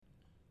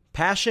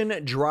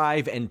Passion,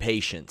 drive, and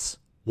patience.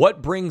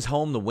 What brings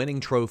home the winning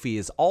trophy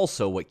is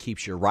also what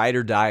keeps your ride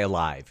or die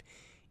alive.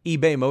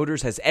 eBay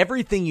Motors has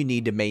everything you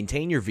need to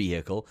maintain your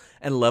vehicle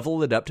and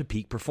level it up to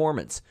peak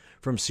performance.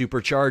 From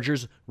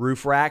superchargers,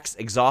 roof racks,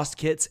 exhaust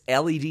kits,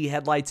 LED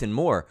headlights, and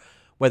more.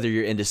 Whether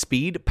you're into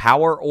speed,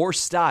 power, or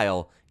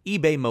style,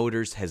 eBay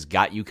Motors has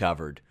got you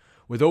covered.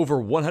 With over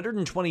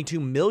 122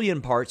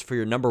 million parts for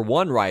your number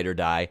one ride or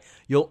die,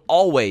 you'll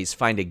always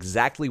find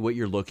exactly what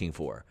you're looking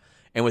for.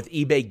 And with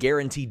eBay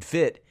Guaranteed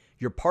Fit,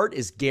 your part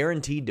is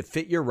guaranteed to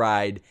fit your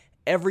ride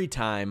every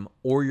time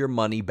or your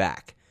money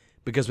back.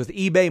 Because with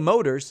eBay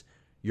Motors,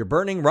 you're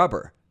burning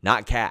rubber,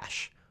 not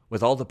cash.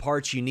 With all the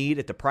parts you need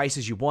at the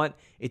prices you want,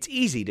 it's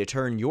easy to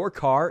turn your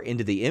car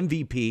into the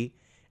MVP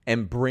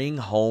and bring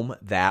home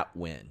that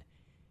win.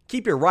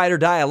 Keep your ride or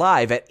die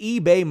alive at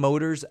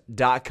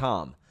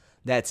ebaymotors.com.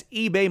 That's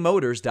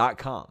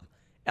ebaymotors.com.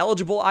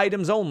 Eligible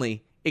items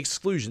only.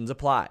 Exclusions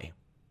apply.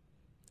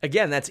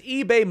 Again, that's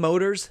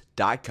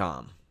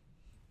ebaymotors.com.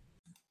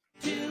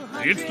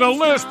 It's The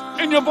List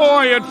and your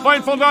boy at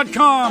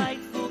Fightful.com.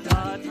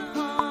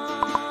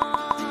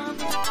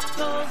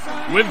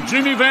 With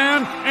Jimmy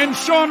Van and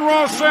Sean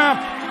Ross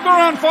Sapp. They're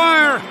on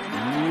fire.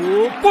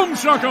 Boom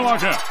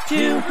shakalaka.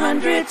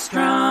 200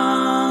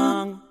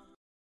 strong.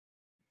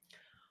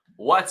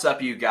 What's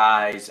up, you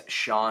guys?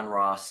 Sean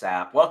Ross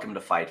Sapp. Welcome to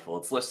Fightful.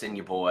 It's List and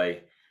your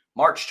boy.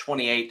 March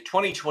 28th,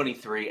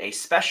 2023, a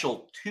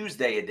special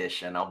Tuesday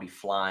edition. I'll be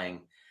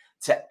flying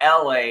to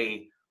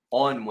LA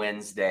on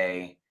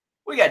Wednesday.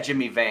 We got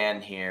Jimmy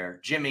Van here.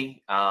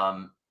 Jimmy,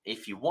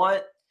 if you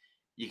want,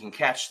 you can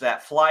catch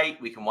that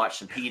flight. We can watch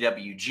some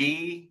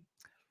PWG.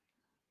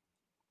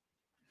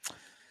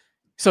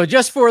 So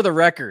just for the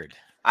record,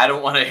 I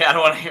don't want to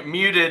get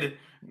muted.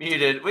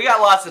 We got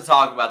lots to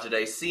talk about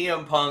today.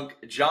 CM Punk,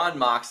 Jon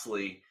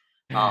Moxley,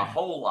 a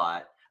whole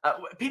lot.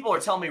 People are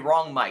telling me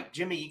wrong mic.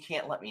 Jimmy, you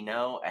can't let me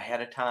know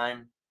ahead of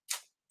time.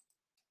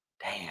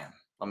 Damn.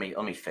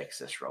 Let me fix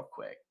this real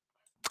quick.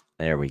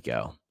 There we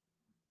go.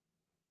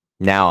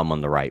 Now I'm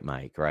on the right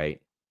mic, right?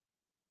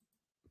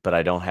 But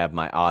I don't have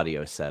my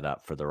audio set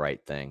up for the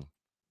right thing.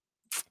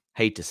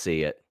 Hate to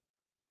see it.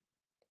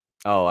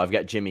 Oh, I've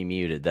got Jimmy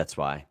muted. That's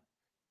why.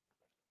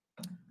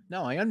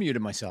 No, I unmuted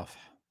myself.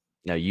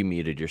 No, you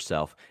muted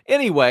yourself.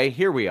 Anyway,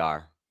 here we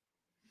are.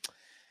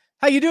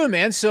 How you doing,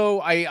 man? So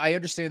I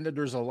understand that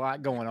there's a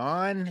lot going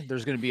on.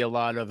 There's going to be a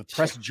lot of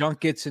press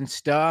junkets and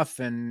stuff.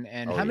 And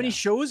how many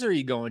shows are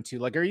you going to?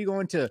 Like, are you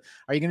going to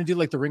do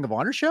like the Ring of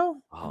Honor show?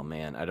 Oh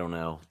man, I don't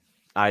know.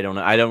 I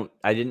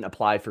didn't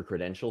apply for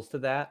credentials to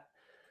that.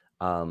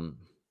 I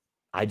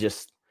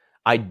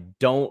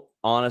don't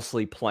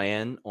honestly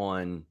plan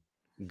on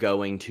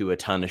going to a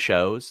ton of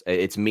shows.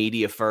 It's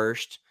media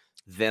first.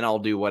 Then I'll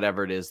do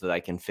whatever it is that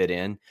I can fit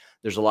in.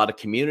 There's a lot of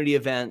community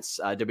events.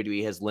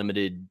 WWE has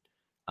limited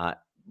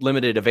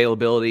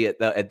availability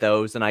at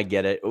those, and I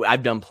get it.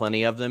 I've done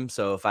plenty of them,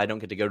 so if I don't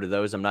get to go to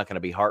those, I'm not going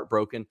to be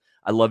heartbroken.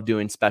 I love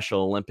doing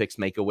Special Olympics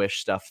Make-A-Wish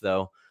stuff,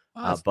 though.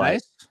 That's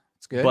nice.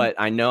 That's good. But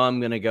I know I'm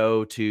going to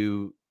go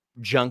to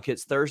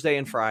junkets Thursday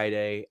and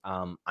Friday.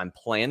 I'm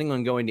planning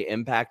on going to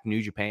Impact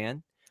New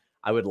Japan.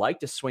 I would like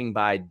to swing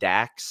by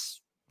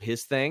Dax,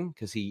 his thing,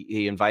 because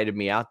he invited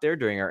me out there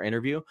during our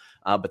interview,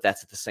 but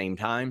that's at the same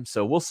time.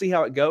 So we'll see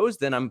how it goes.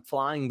 Then I'm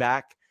flying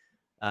back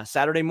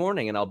Saturday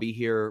morning, and I'll be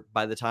here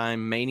by the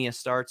time Mania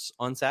starts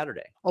on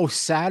Saturday. Oh,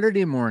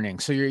 Saturday morning.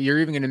 So you're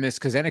even going to miss,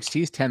 because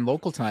NXT is 10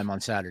 local time on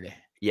Saturday.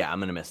 Yeah, I'm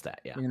going to miss that.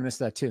 Yeah, you're going to miss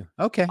that too.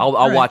 Okay.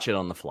 I'll watch it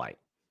on the flight.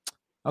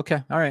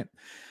 Okay. All right.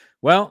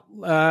 Well,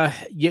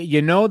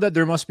 you know that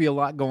there must be a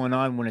lot going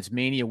on when it's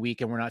Mania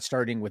week and we're not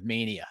starting with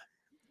Mania.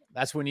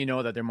 That's when you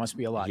know that there must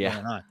be a lot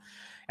going on.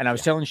 And I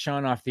was telling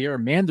Sean off the air,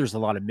 man, there's a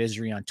lot of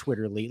misery on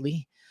Twitter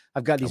lately.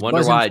 I've got these. I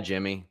wonder why,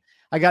 Jimmy.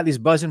 I got these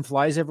buzzing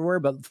flies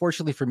everywhere, but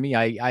fortunately for me,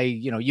 I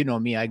you know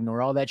me, I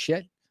ignore all that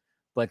shit.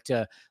 But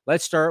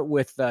let's start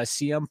with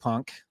CM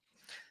Punk.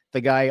 The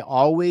guy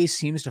always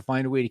seems to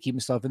find a way to keep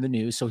himself in the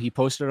news. So he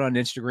posted it on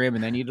Instagram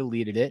and then he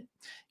deleted it.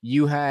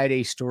 You had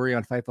a story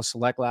on Fightful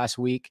Select last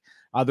week.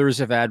 Others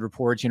have had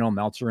reports,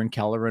 Meltzer and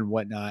Keller and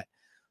whatnot.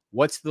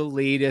 What's the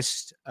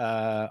latest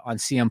on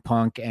CM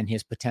Punk and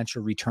his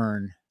potential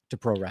return to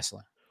pro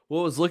wrestling?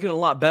 Well, it was looking a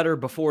lot better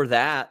before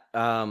that.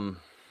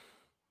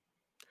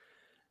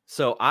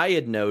 So I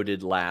had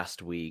noted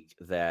last week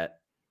that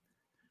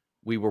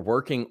we were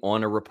working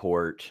on a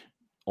report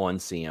on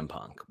CM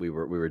Punk. We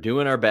were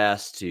doing our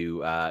best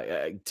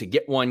to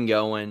get one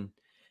going,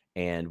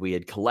 and we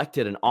had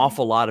collected an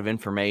awful lot of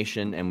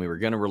information, and we were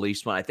going to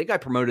release one. I think I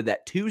promoted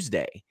that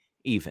Tuesday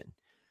even.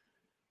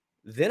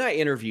 Then I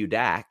interviewed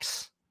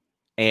Dax,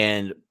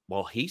 and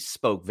well, he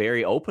spoke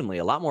very openly,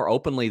 a lot more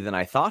openly than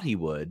I thought he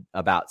would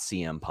about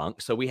CM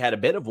Punk. So we had a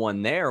bit of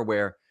one there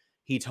where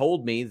he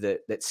told me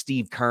that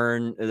Steve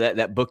Kern,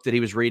 that book that he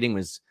was reading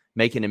was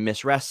making him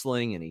miss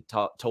wrestling. And he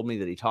told me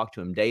that he talked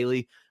to him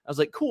daily. I was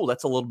like, cool,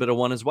 that's a little bit of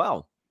one as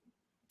well.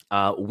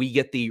 We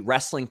get the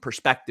Wrestling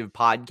Perspective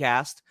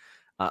podcast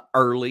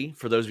early.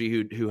 For those of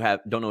you who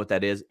don't know what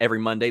that is, every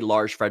Monday,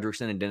 Lars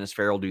Fredrickson and Dennis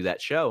Farrell do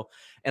that show.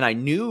 And I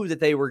knew that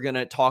they were going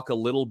to talk a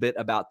little bit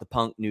about the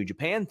Punk New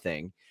Japan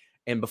thing.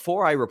 And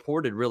before I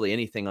reported really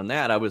anything on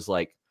that, I was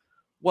like,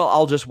 well,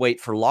 I'll just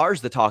wait for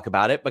Lars to talk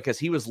about it because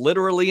he was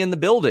literally in the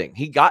building.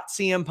 He got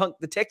CM Punk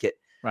the ticket.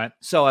 Right.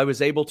 So I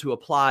was able to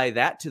apply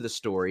that to the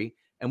story,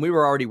 and we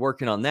were already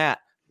working on that.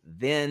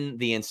 Then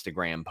the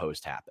Instagram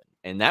post happened,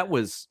 and that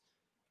was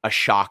a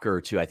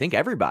shocker to, I think,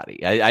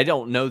 everybody. I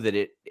don't know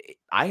that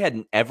I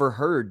hadn't ever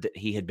heard that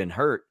he had been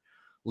hurt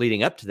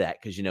leading up to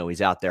that because,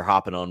 he's out there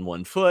hopping on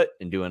one foot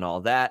and doing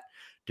all that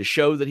to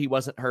show that he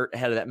wasn't hurt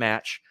ahead of that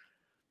match.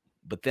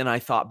 But then I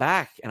thought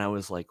back and I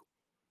was like,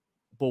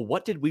 well,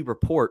 what did we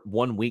report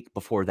 1 week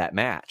before that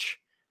match?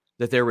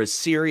 That there was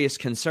serious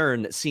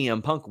concern that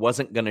CM Punk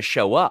wasn't going to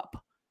show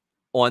up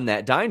on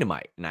that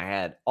Dynamite. And I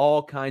had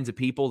all kinds of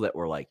people that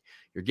were like,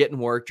 you're getting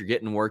worked, you're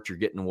getting worked, you're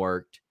getting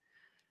worked.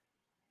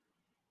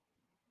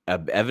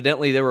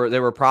 Evidently, there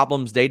were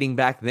problems dating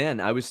back then.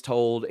 I was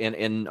told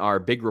in our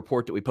big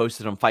report that we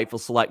posted on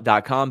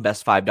FightfulSelect.com,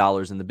 best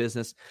 $5 in the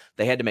business,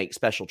 they had to make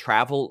special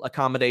travel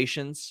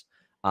accommodations,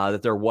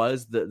 that there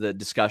was the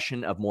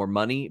discussion of more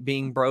money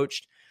being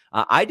broached.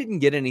 I didn't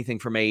get anything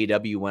from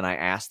AEW when I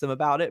asked them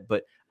about it,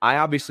 but I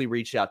obviously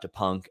reached out to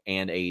Punk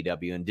and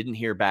AEW and didn't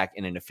hear back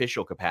in an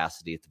official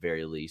capacity at the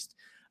very least.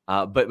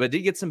 But did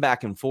get some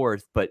back and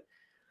forth. But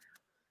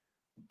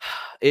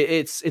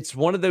it's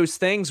one of those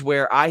things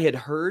where I had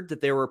heard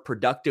that there were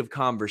productive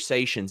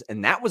conversations,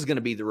 and that was going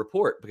to be the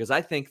report, because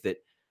I think that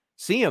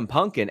CM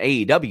Punk and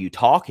AEW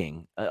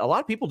talking, a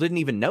lot of people didn't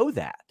even know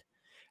that.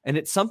 And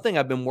it's something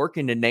I've been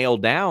working to nail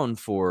down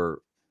for,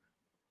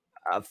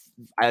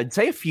 I'd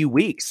say a few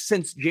weeks,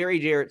 since Jerry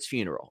Jarrett's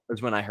funeral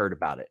is when I heard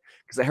about it,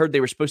 because I heard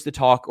they were supposed to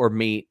talk or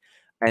meet.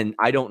 And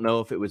I don't know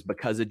if it was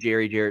because of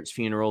Jerry Jarrett's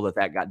funeral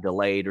that got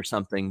delayed or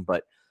something,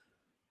 but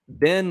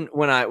then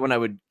when I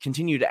would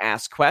continue to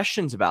ask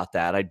questions about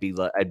that, I'd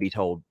be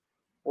told,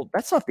 well,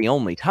 that's not the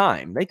only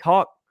time. They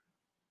talk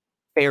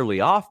fairly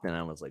often.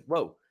 I was like,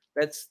 whoa,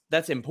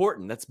 that's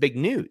important. That's big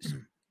news.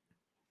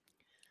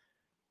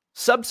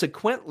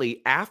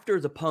 Subsequently,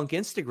 after the Punk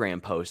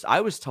Instagram post,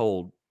 I was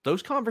told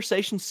those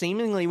conversations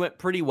seemingly went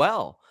pretty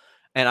well.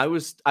 And I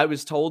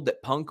was told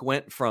that Punk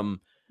went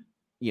from,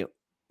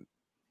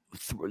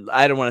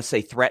 I don't want to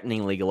say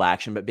threatening legal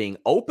action, but being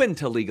open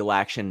to legal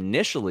action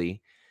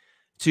initially,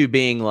 to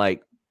being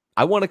like,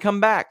 I want to come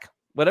back.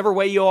 Whatever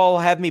way you all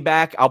have me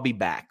back, I'll be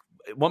back.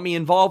 Want me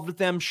involved with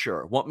them?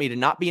 Sure. Want me to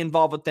not be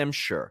involved with them?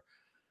 Sure.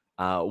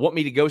 Want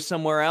me to go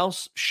somewhere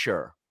else?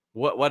 Sure.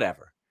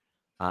 Whatever.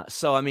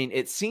 So, I mean,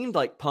 it seemed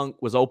like Punk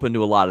was open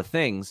to a lot of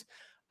things.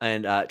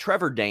 And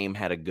Trevor Dame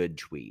had a good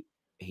tweet.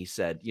 He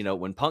said,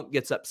 when Punk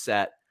gets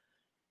upset,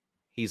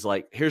 he's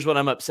like, here's what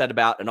I'm upset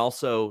about. And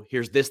also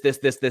here's this,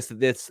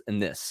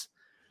 and this.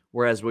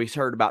 Whereas we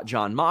heard about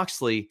Jon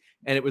Moxley,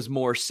 and it was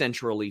more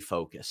centrally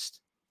focused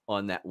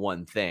on that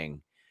one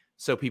thing.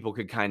 So people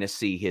could kind of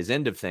see his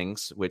end of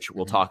things, which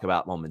we'll talk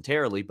about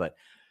momentarily. But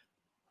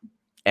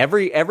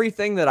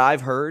everything that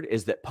I've heard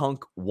is that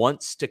Punk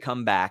wants to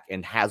come back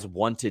and has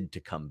wanted to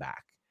come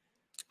back.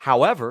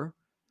 However,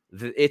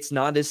 it's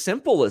not as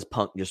simple as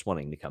Punk just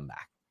wanting to come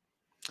back.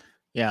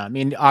 Yeah, I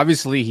mean,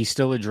 obviously he's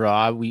still a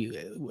draw.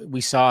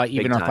 We saw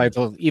even on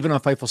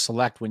Fightful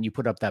Select, when you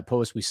put up that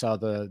post, we saw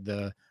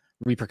the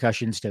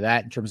repercussions to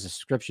that in terms of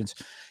subscriptions.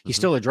 He's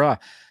still a draw.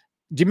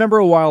 Do you remember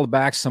a while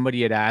back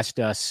somebody had asked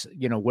us,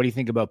 what do you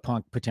think about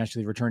Punk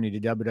potentially returning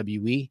to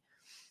WWE?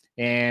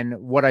 And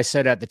what I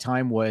said at the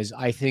time was,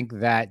 I think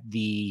that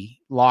the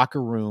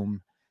locker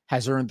room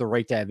has earned the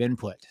right to have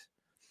input.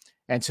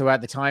 And so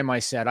at the time I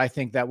said, I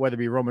think that whether it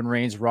be Roman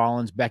Reigns,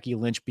 Rollins, Becky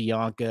Lynch,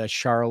 Bianca,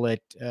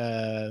 Charlotte,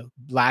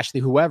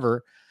 Lashley,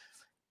 whoever,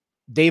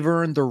 they've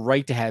earned the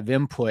right to have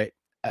input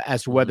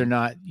as to whether or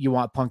not you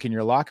want Punk in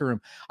your locker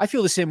room. I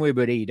feel the same way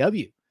about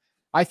AEW.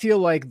 I feel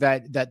like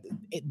that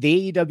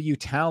the AEW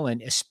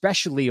talent,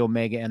 especially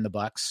Omega and the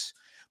Bucks,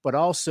 but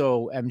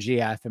also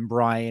MJF and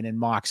Bryan and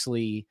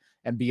Moxley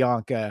and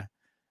Bianca,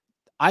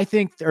 I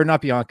think, or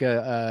not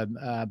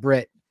Bianca,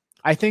 Britt,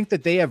 I think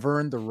that they have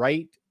earned the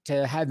right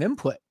to have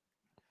input.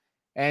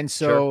 And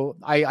so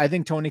I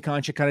think Tony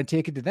Khan should kind of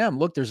take it to them.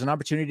 Look, there's an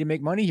opportunity to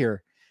make money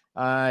here.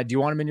 Do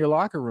you want him in your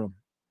locker room?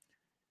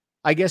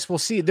 I guess we'll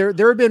see. There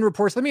have been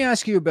reports. Let me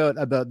ask you about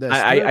this.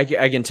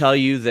 I can tell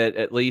you that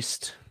at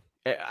least,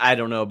 I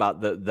don't know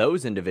about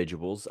those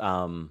individuals,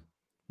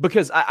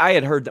 because I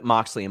had heard that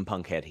Moxley and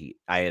Punk had heat.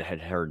 I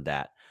had heard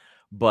that.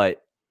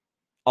 But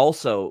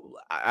also,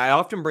 I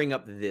often bring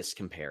up this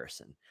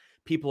comparison.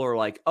 People are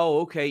like,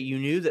 oh, okay, you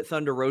knew that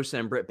Thunder Rosa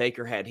and Britt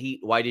Baker had heat.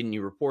 Why didn't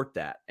you report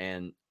that?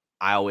 And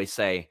I always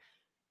say,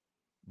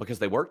 because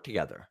they worked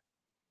together.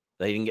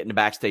 They didn't get into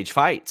backstage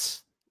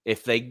fights.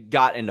 If they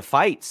got into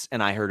fights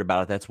and I heard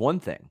about it, that's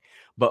one thing.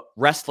 But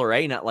wrestler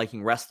A not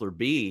liking wrestler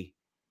B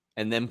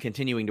and them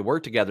continuing to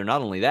work together,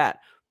 not only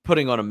that,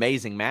 putting on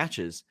amazing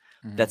matches,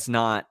 that's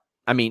not,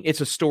 I mean,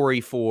 it's a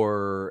story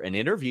for an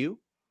interview.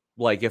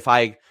 Like if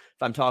I'm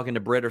talking to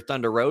Britt or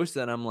Thunder Rosa,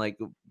 then I'm like,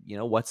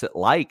 what's it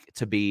like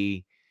to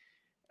be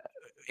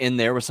in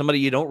there with somebody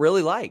you don't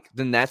really like,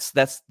 then that's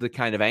the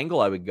kind of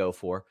angle I would go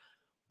for.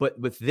 But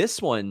with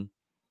this one,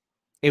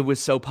 it was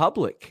so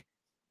public.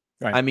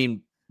 Right. I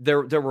mean,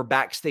 there were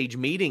backstage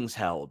meetings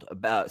held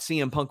about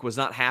CM Punk was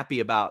not happy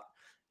about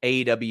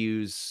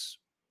AEW's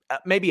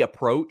maybe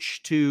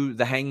approach to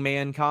the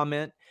Hangman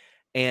comment.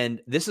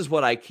 And this is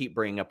what I keep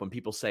bringing up when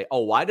people say,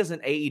 oh, why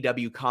doesn't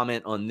AEW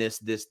comment on this,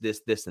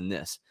 and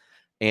this?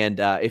 And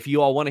if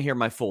you all want to hear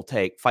my full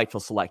take,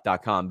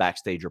 FightfulSelect.com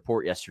backstage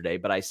report yesterday.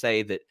 But I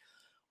say that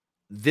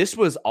this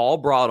was all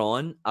brought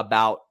on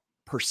about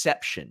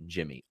perception,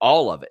 Jimmy,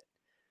 all of it.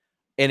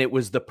 And it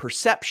was the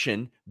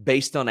perception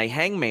based on a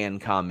Hangman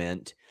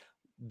comment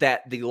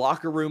that the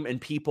locker room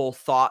and people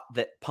thought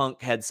that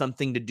Punk had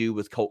something to do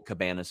with Colt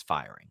Cabana's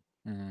firing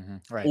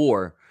Right.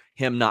 or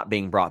him not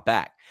being brought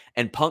back.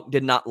 And Punk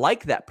did not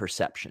like that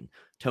perception.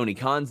 Tony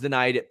Khan's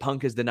denied it.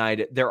 Punk has denied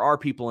it. There are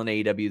people in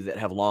AEW that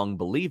have long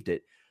believed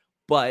it.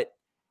 But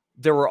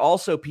there were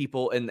also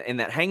people in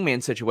that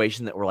Hangman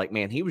situation that were like,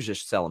 man, he was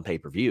just selling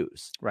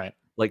pay-per-views. Right.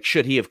 Like,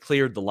 should he have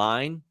cleared the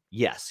line?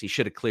 Yes, he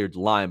should have cleared the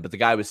line. But the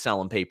guy was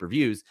selling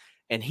pay-per-views,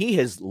 and he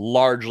has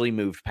largely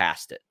moved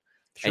past it.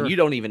 Sure. And you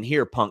don't even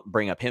hear Punk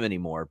bring up him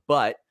anymore.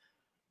 But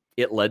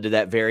it led to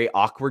that very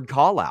awkward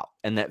call out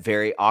and that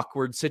very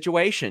awkward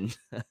situation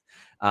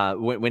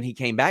when he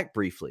came back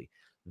briefly.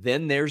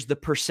 Then there's the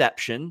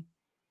perception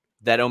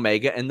that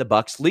Omega and the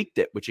Bucks leaked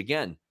it, which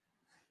again,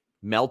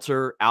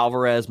 Meltzer,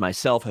 Alvarez,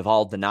 myself have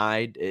all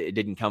denied. It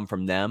didn't come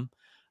from them.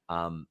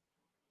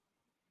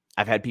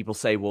 I've had people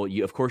say, well,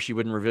 of course you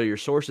wouldn't reveal your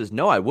sources.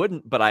 No, I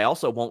wouldn't, but I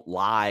also won't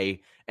lie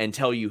and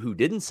tell you who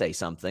didn't say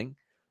something.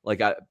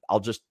 Like I'll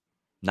just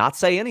not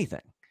say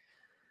anything.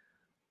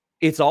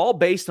 It's all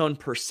based on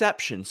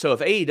perception. So if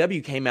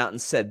AEW came out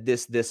and said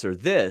this, or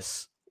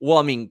this, well,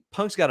 I mean,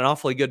 Punk's got an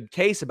awfully good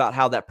case about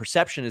how that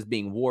perception is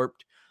being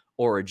warped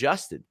or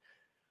adjusted.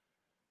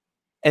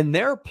 And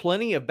there are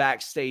plenty of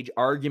backstage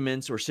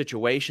arguments or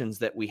situations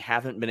that we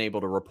haven't been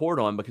able to report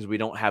on because we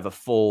don't have a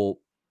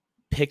full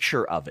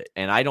picture of it.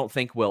 And I don't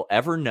think we'll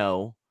ever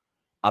know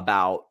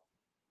about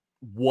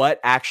what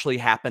actually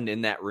happened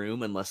in that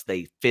room unless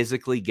they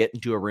physically get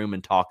into a room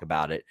and talk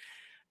about it.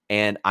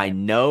 And I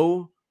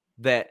know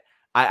that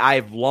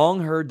I've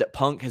long heard that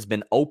Punk has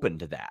been open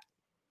to that.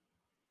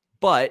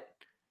 But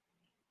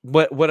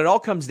what it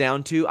all comes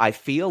down to, I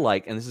feel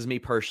like, and this is me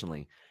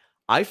personally,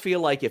 I feel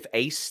like if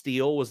Ace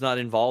Steel was not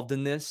involved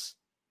in this,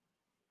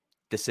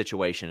 the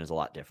situation is a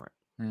lot different.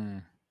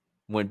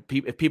 When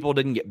if people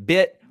didn't get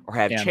bit or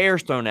have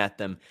chairs thrown at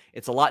them,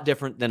 it's a lot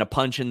different than a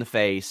punch in the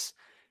face,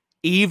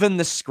 even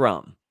the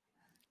scrum.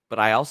 But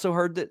I also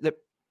heard that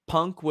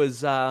Punk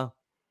was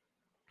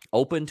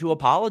open to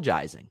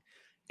apologizing.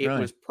 It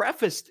was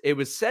prefaced. It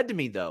was said to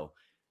me, though,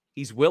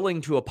 he's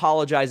willing to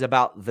apologize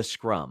about the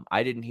scrum.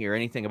 I didn't hear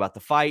anything about the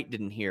fight.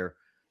 Didn't hear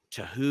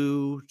to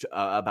who,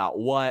 about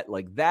what,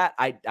 like that.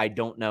 I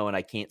don't know, and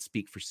I can't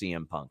speak for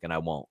CM Punk, and I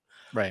won't.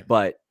 Right.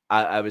 But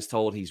I was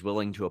told he's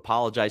willing to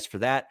apologize for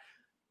that.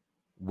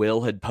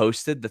 Will had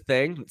posted the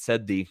thing that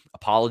said the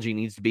apology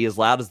needs to be as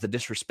loud as the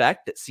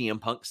disrespect that CM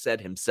Punk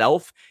said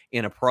himself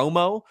in a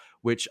promo,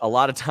 which a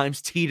lot of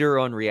times teeter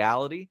on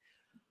reality.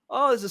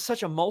 Oh, this is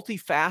such a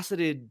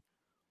multifaceted,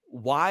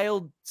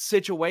 wild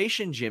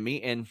situation,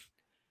 Jimmy. And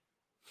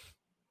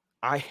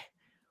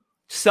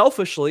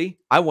selfishly,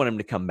 I want him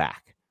to come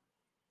back.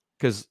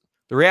 Because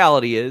the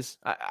reality is,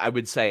 I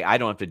would say I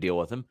don't have to deal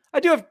with him.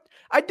 I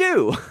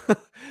do.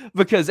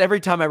 Because every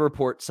time I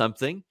report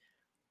something,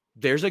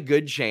 there's a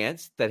good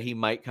chance that he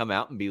might come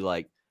out and be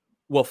like,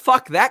 well,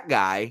 fuck that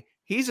guy.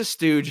 He's a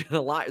stooge and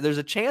a liar. There's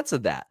a chance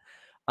of that.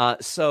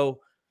 So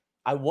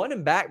I want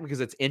him back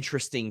because it's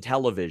interesting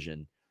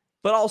television.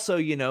 But also,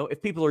 you know,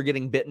 if people are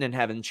getting bitten and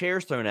having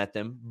chairs thrown at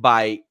them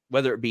by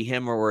whether it be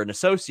him or an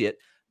associate,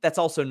 that's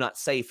also not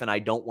safe. And I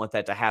don't want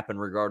that to happen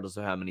regardless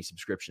of how many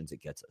subscriptions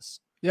it gets us.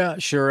 Yeah,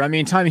 sure. I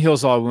mean, time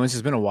heals all wounds.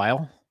 It's been a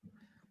while.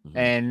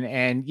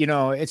 And you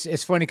know,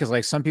 it's funny because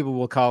like some people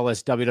will call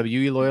us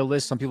WWE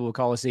loyalists, some people will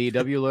call us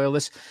AEW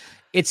loyalists.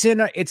 It's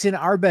in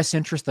our best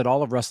interest that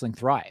all of wrestling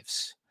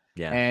thrives.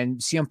 Yeah. And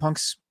CM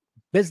Punk's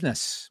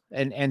business.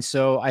 And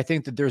so I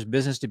think that there's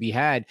business to be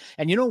had.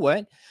 And you know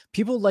what?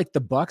 People like the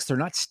Bucks, they're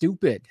not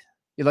stupid.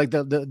 Like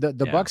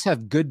the Bucks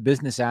have good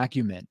business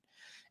acumen.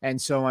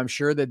 And so I'm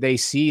sure that they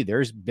see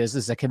there's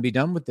business that can be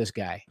done with this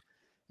guy.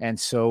 And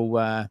so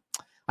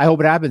I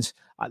hope it happens.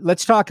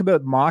 Let's talk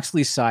about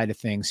Moxley's side of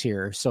things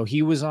here. So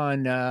he was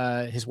on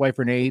his wife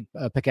Renee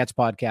Paquette's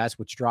podcast,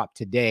 which dropped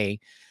today.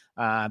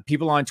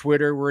 People on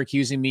Twitter were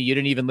accusing me. You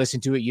didn't even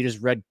listen to it. You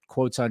just read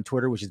quotes on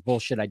Twitter, which is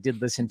bullshit. I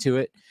did listen to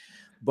it,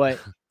 but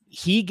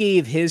he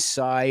gave his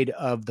side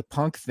of the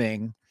Punk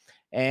thing.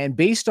 And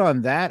based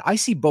on that, I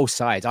see both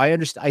sides.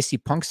 I see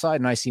Punk's side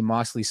and I see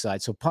Moxley's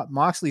side. So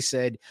Moxley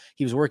said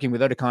he was working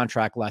without a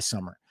contract last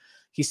summer.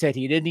 He said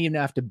he didn't even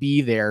have to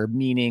be there,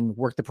 meaning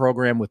work the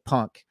program with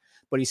Punk.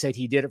 But he said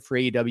he did it for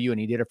AEW and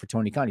he did it for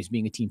Tony Khan. He's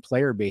being a team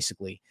player,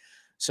 basically.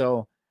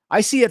 So I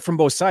see it from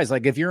both sides.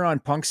 Like if you're on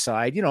Punk's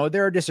side, you know,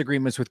 there are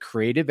disagreements with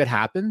creative. It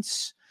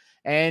happens.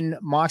 And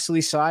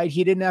Moxley's side,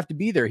 he didn't have to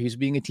be there. He was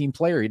being a team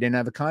player. He didn't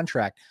have a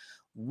contract.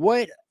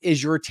 What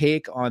is your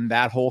take on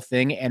that whole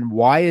thing? And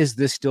why is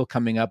this still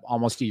coming up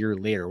almost a year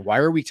later? Why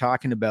are we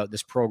talking about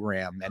this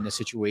program and the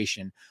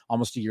situation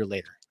almost a year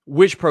later?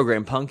 Which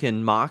program? Punk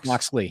and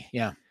Moxley,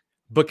 yeah.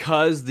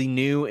 Because the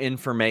new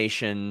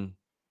information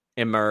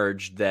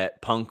emerged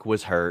that Punk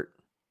was hurt,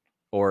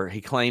 or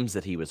he claims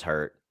that he was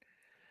hurt.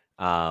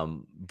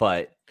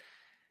 But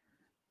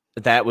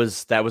that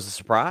was a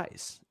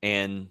surprise.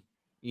 And,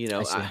 you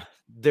know,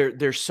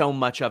 there's so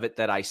much of it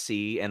that I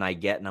see and I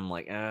get, and I'm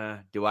like,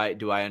 do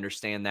I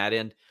understand that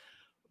end?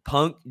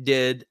 Punk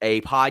did a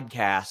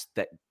podcast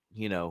that,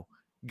 you know,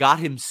 got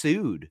him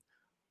sued,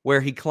 where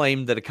he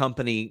claimed that a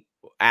company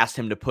asked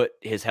him to put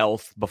his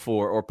health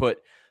before, or put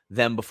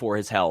them before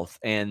his health.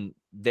 And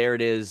there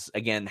it is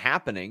again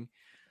happening.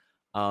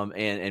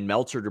 And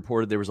Meltzer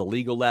reported there was a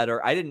legal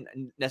letter. I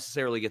didn't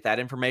necessarily get that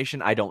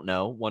information. I don't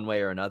know one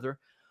way or another.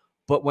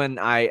 But when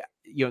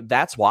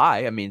that's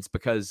why, I mean, it's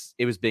because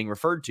it was being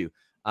referred to.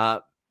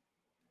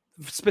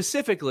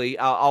 Specifically,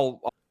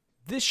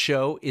 this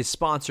show is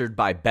sponsored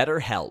by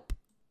BetterHelp.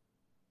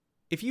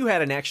 If you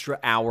had an extra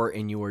hour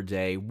in your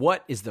day,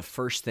 what is the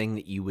first thing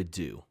that you would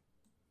do?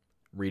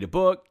 Read a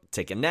book,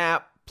 take a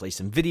nap, play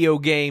some video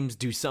games,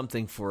 do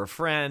something for a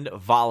friend,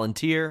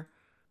 volunteer.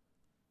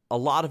 A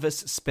lot of us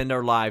spend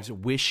our lives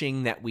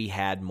wishing that we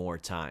had more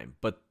time.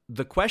 But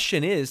the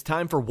question is,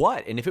 time for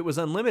what? And if it was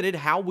unlimited,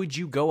 how would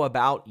you go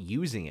about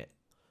using it?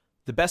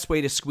 The best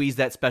way to squeeze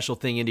that special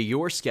thing into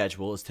your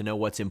schedule is to know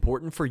what's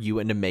important for you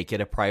and to make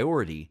it a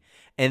priority.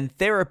 And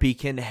therapy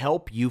can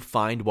help you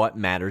find what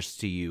matters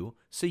to you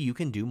so you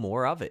can do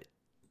more of it.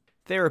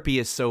 Therapy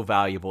is so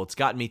valuable. It's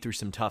gotten me through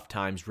some tough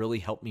times, really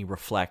helped me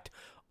reflect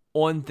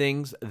on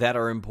things that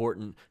are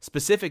important,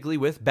 specifically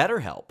with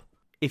BetterHelp.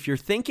 If you're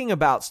thinking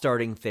about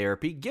starting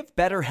therapy, give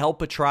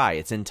BetterHelp a try.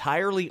 It's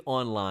entirely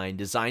online,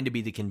 designed to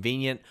be the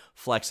convenient,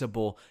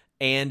 flexible,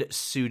 and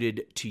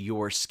suited to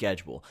your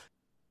schedule.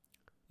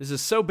 This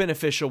is so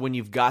beneficial when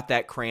you've got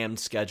that crammed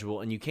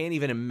schedule and you can't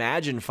even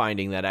imagine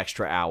finding that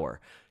extra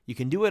hour. You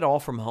can do it all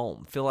from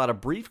home. Fill out a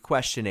brief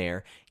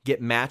questionnaire,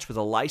 get matched with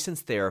a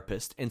licensed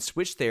therapist, and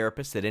switch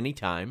therapists at any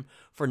time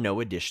for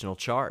no additional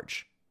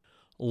charge.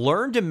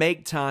 Learn to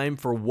make time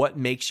for what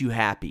makes you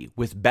happy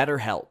with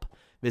BetterHelp.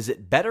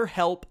 Visit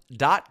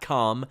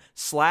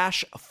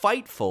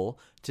BetterHelp.com/Fightful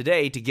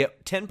today to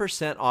get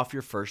 10% off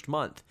your first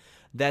month.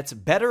 That's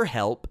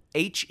BetterHelp,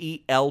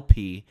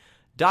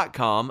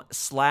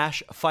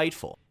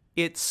 HELP.com/Fightful.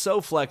 It's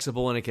so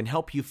flexible and it can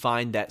help you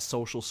find that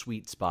social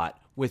sweet spot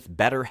with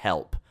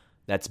BetterHelp.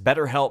 That's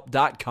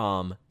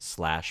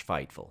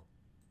BetterHelp.com/Fightful.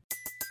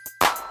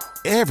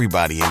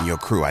 Everybody in your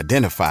crew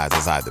identifies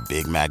as either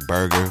Big Mac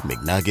Burger,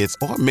 McNuggets,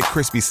 or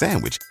McCrispy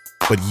Sandwich.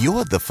 But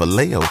you're the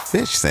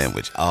Filet-O-Fish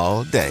Sandwich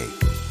all day.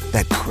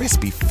 That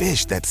crispy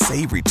fish, that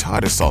savory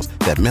tartar sauce,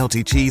 that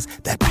melty cheese,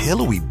 that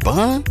pillowy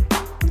bun.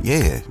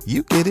 Yeah,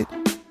 you get it.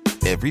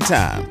 Every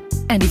time.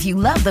 And if you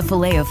love the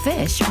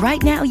Filet-O-Fish,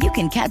 right now you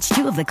can catch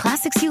two of the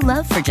classics you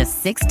love for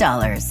just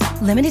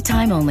 $6. Limited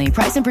time only.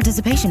 Price and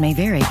participation may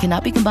vary.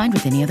 Cannot be combined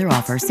with any other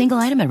offer. Single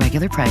item at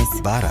regular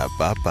price.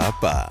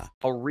 Ba-da-ba-ba-ba.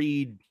 I'll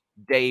read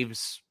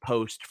Dave's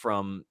post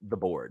from the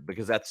board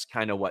because that's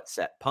kind of what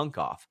set Punk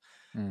off.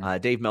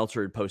 Dave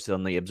Meltzer had posted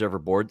on the Observer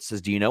board. It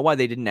says, do you know why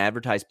they didn't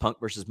advertise Punk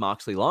versus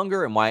Moxley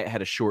longer and why it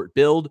had a short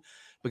build?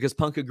 Because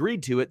Punk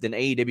agreed to it. Then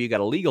AEW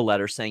got a legal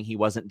letter saying he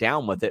wasn't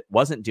down with it,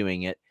 wasn't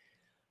doing it.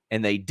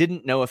 And they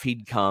didn't know if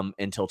he'd come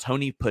until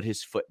Tony put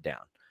his foot down.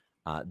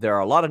 There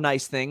are a lot of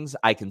nice things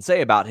I can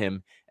say about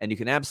him, and you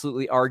can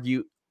absolutely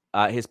argue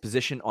his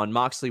position on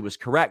Moxley was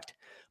correct,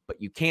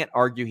 but you can't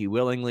argue he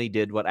willingly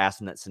did what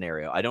asked in that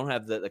scenario. I don't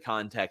have the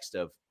context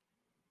of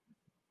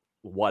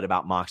what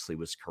about Moxley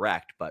was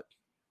correct, but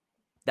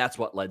that's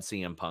what led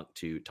CM Punk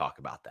to talk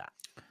about that.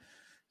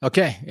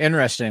 Okay,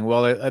 interesting.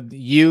 Well,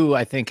 you,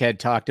 I think, had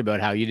talked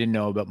about how you didn't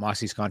know about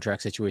Moxley's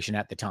contract situation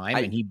at the time,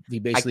 and he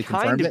basically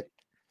confirmed it.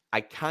 I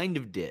kind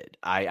of did.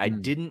 I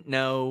didn't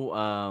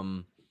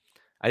know.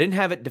 I didn't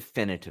have it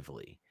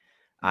definitively.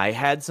 I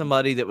had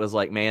somebody that was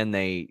like, man,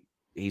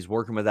 he's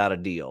working without a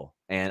deal.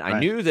 And I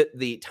knew that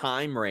the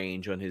time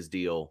range on his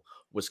deal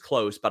was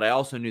close, but I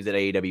also knew that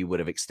AEW would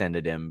have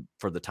extended him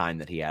for the time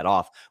that he had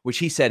off, which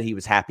he said he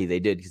was happy they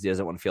did because he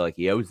doesn't want to feel like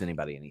he owes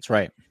anybody anything.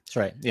 That's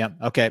right. Yeah.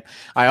 Okay.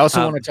 I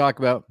also want to talk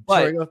about,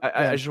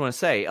 I just want to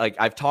say, like,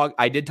 I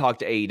did talk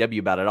to AEW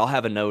about it. I'll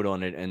have a note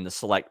on it in the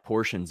select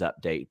portions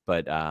update,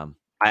 but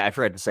I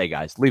forgot to say,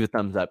 guys, leave a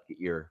thumbs up, get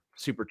your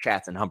super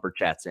chats and humper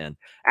chats in.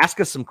 Ask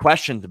us some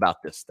questions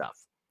about this stuff.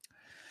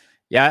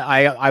 Yeah,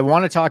 I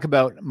want to talk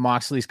about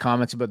Moxley's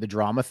comments about the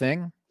drama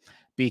thing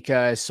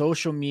because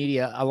social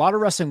media, a lot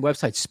of wrestling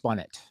websites spun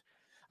it.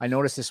 I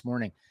noticed this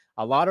morning,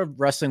 a lot of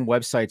wrestling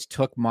websites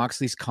took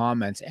Moxley's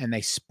comments and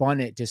they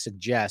spun it to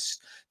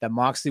suggest that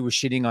Moxley was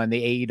shitting on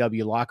the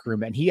AEW locker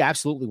room, and he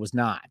absolutely was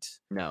not.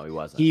 No, he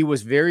wasn't. He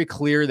was very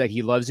clear that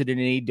he loves it in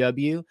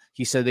AEW.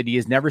 He said that he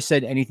has never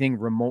said anything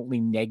remotely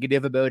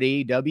negative about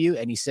AEW,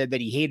 and he said that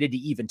he hated to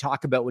even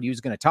talk about what he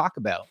was going to talk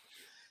about.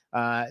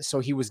 So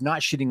he was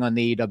not shitting on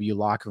the AEW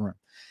locker room.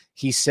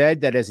 He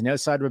said that as an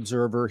outside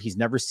observer, he's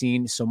never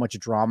seen so much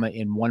drama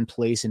in one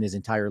place in his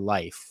entire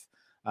life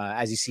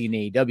as he's seen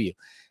AEW.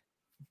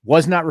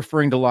 Was not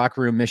referring to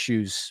locker room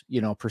issues,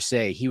 per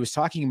se. He was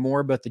talking more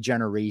about the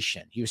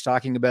generation. He was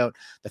talking about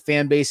the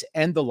fan base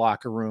and the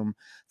locker room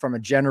from a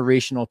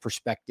generational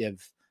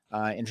perspective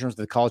in terms of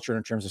the culture,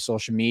 in terms of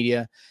social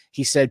media.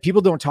 He said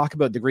people don't talk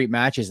about the great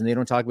matches and they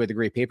don't talk about the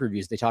great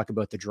pay-per-views. They talk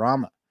about the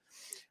drama.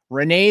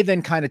 Renee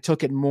then kind of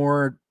took it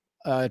more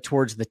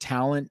towards the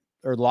talent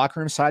or locker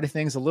room side of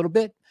things a little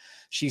bit.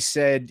 She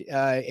said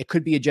it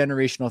could be a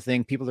generational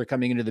thing. People are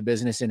coming into the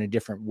business in a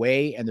different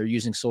way, and they're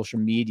using social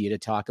media to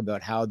talk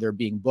about how they're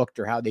being booked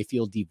or how they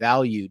feel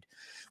devalued,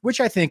 which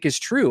I think is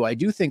true. I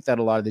do think that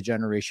a lot of the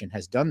generation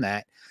has done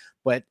that.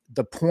 But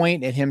the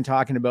point in him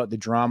talking about the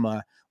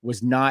drama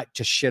was not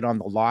to shit on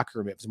the locker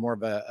room. It was more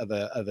of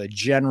a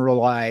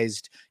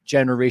generalized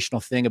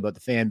generational thing about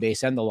the fan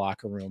base and the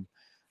locker room.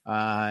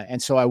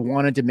 And so I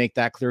wanted to make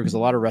that clear because a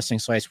lot of wrestling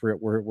sites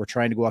were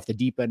trying to go off the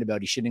deep end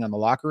about he shitting on the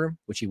locker room,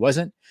 which he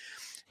wasn't.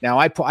 Now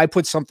I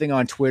put something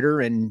on Twitter,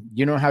 and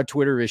you know how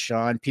Twitter is,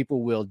 Sean.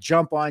 People will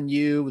jump on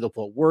you. They'll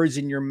put words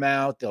in your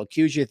mouth. They'll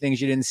accuse you of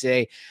things you didn't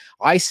say.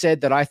 I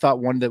said that I thought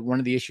one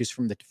of the issues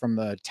from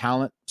the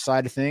talent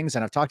side of things,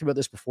 and I've talked about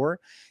this before,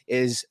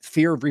 is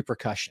fear of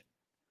repercussion.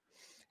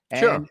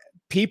 Sure. And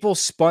people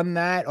spun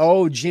that.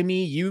 Oh,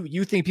 Jimmy,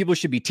 you think people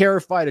should be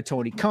terrified of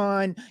Tony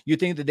Khan? You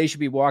think that they should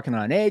be walking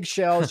on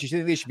eggshells? You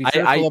think they should be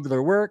fearful of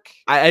their work?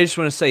 I just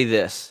want to say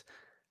this.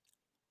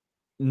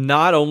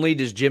 Not only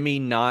does Jimmy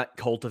not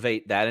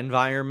cultivate that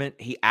environment,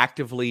 he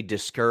actively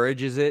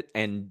discourages it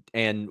and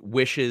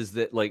wishes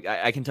that, like,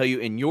 I can tell you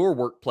in your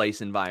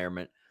workplace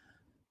environment,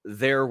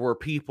 there were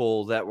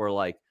people that were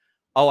like,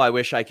 oh, I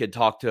wish I could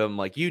talk to him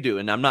like you do.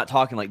 And I'm not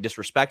talking like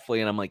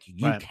disrespectfully. And I'm like,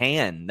 you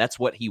can. That's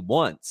what he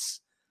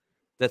wants.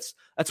 That's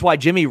why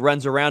Jimmy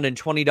runs around in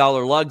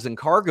 $20 lugs and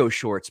cargo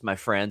shorts, my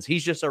friends.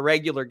 He's just a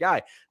regular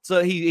guy.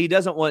 So he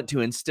doesn't want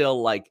to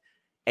instill like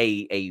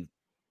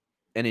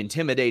an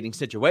intimidating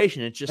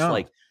situation. It's just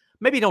like,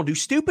 maybe don't do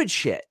stupid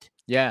shit.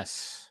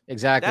 Yes,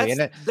 exactly.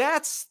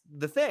 That's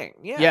the thing.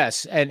 Yeah.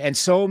 Yes. And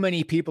so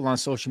many people on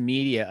social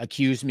media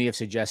accuse me of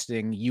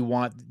suggesting you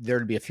want there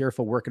to be a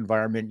fearful work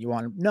environment.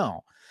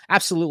 No,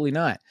 absolutely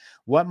not.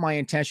 What my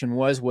intention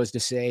was to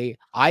say,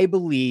 I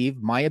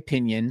believe my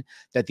opinion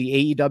that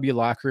the AEW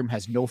locker room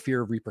has no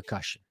fear of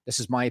repercussion. This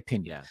is my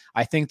opinion. Yeah.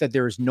 I think that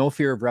there is no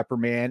fear of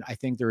reprimand. I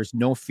think there is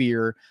no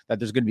fear that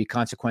there's going to be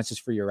consequences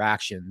for your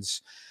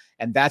actions.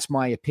 And that's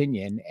my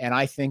opinion. And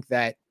I think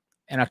that,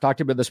 and I've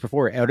talked about this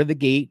before, out of the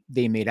gate,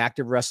 they made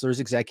active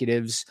wrestlers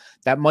executives.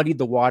 That muddied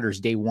the waters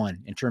day one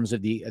in terms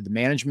of the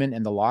management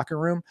and the locker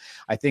room.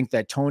 I think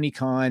that Tony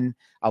Khan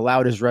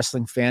allowed his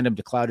wrestling fandom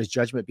to cloud his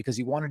judgment because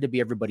he wanted to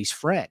be everybody's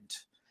friend.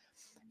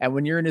 And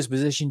when you're in his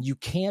position, you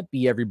can't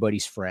be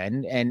everybody's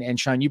friend. And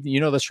Sean, you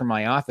know this from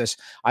my office.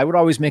 I would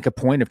always make a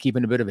point of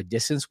keeping a bit of a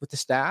distance with the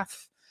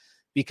staff,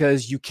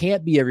 because you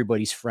can't be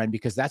everybody's friend,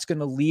 because that's going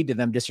to lead to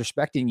them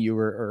disrespecting you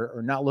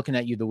or not looking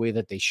at you the way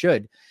that they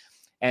should.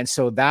 And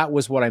so that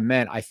was what I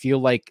meant. I feel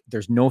like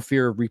there's no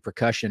fear of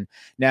repercussion.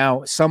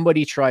 Now,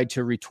 somebody tried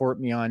to retort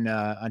me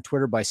on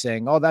Twitter by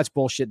saying, oh, that's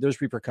bullshit.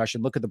 There's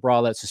repercussion. Look at the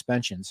brawl-out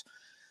suspensions.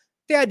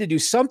 They had to do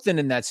something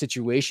in that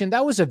situation.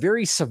 That was a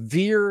very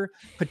severe,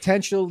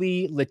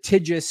 potentially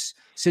litigious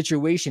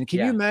situation. Can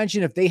you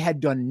imagine if they had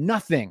done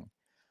nothing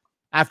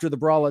after the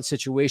brawl-out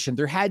situation?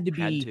 There had to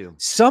be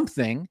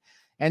something.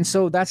 And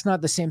so that's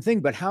not the same thing.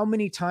 But how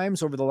many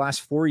times over the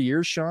last 4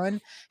 years, Sean,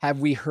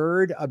 have we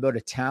heard about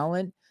a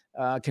talent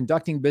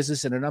conducting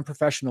business in an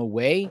unprofessional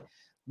way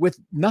with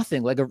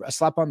nothing, like a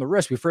slap on the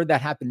wrist? We've heard that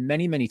happen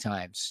many, many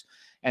times.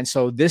 And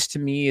so this to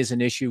me is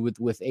an issue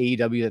with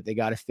AEW that they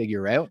got to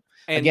figure out.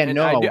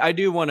 I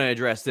do want to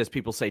address this.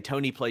 People say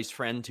Tony plays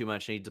friend too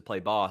much, needs to play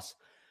boss.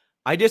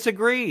 I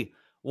disagree.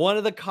 One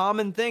of the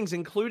common things,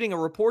 including a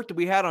report that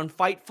we had on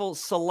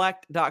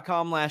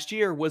FightfulSelect.com last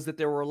year, was that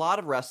there were a lot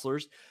of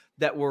wrestlers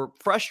that were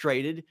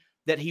frustrated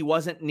that he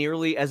wasn't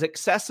nearly as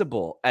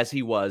accessible as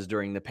he was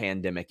during the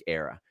pandemic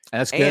era.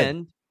 That's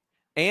good.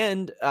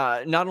 And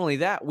not only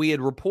that, we had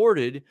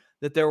reported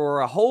that there were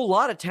a whole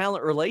lot of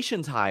talent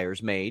relations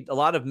hires made, a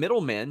lot of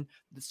middlemen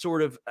that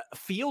sort of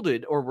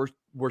fielded or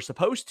were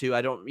supposed to,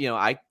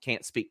 I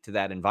can't speak to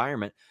that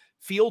environment,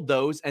 field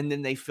those, and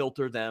then they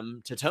filter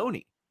them to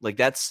Tony. Like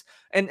that's,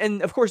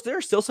 and of course there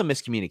are still some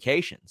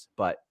miscommunications,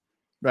 but.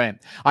 Right.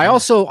 I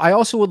also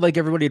would like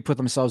everybody to put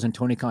themselves in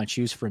Tony Khan's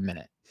shoes for a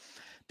minute,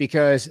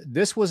 because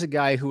this was a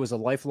guy who was a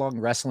lifelong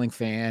wrestling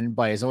fan.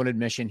 By his own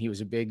admission, he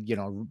was a big,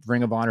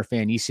 Ring of Honor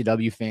fan,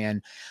 ECW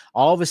fan.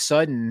 All of a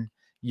sudden,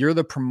 you're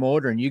the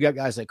promoter and you got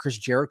guys like Chris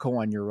Jericho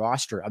on your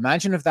roster.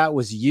 Imagine if that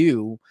was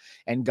you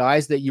and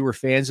guys that you were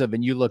fans of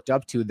and you looked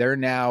up to, they're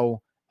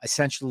now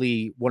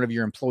essentially one of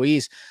your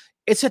employees.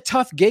 It's a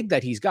tough gig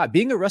that he's got.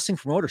 Being a wrestling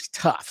promoter is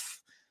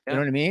tough. You know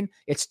what I mean?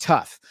 It's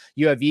tough.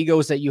 You have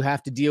egos that you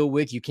have to deal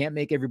with. You can't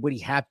make everybody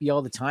happy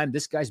all the time.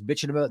 This guy's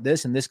bitching about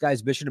this and this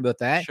guy's bitching about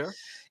that. Sure.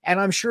 And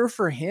I'm sure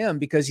for him,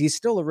 because he's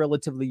still a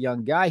relatively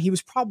young guy, he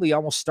was probably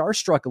almost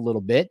starstruck a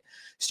little bit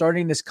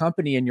starting this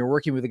company, and you're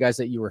working with the guys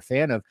that you were a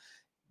fan of.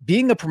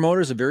 Being a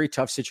promoter is a very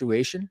tough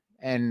situation.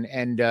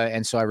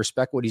 And so I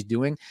respect what he's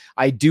doing.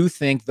 I do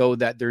think, though,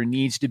 that there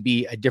needs to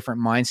be a different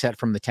mindset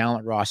from the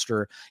talent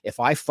roster. If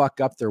I fuck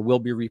up, there will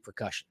be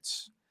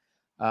repercussions.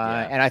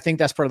 And I think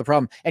that's part of the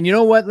problem. And you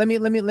know what? Let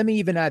me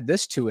even add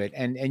this to it.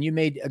 And you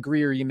may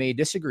agree or you may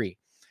disagree.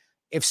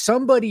 If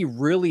somebody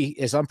really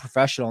is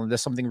unprofessional and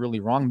does something really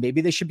wrong, maybe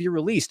they should be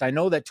released. I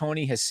know that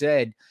Tony has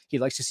said he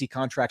likes to see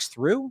contracts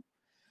through,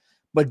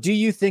 but do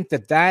you think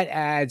that that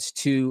adds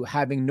to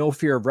having no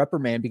fear of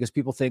reprimand because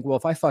people think, well,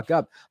 if I fuck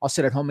up, I'll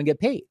sit at home and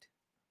get paid?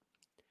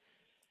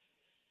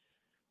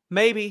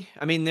 Maybe.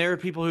 I mean, there are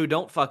people who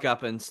don't fuck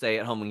up and stay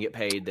at home and get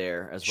paid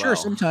there as well. Sure,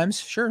 sometimes.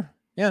 Sure.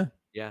 Yeah.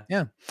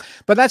 Yeah.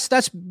 But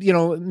that's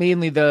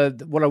mainly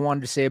what I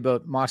wanted to say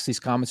about Moxley's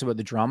comments about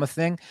the drama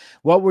thing.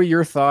 What were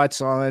your thoughts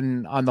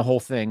on the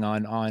whole thing,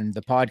 on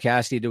the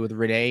podcast he did with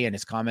Renee and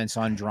his comments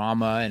on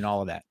drama and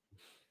all of that?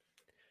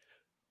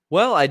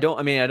 Well, I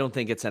don't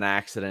think it's an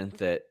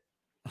accident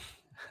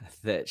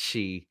that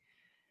she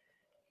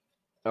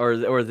or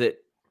that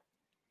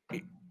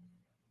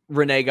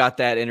Renee got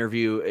that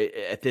interview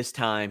at this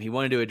time. He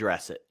wanted to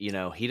address it.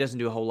 He doesn't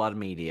do a whole lot of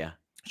media.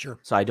 Sure.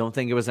 So I don't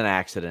think it was an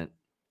accident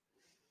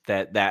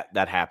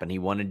that happened. He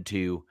wanted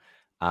to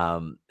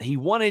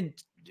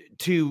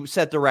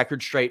set the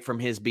record straight from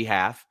his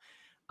behalf.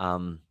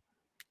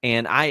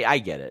 And I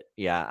get it.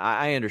 Yeah,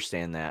 I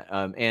understand that.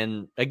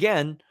 And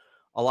again,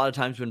 a lot of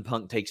times when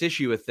Punk takes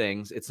issue with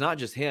things, it's not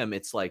just him.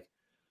 It's like,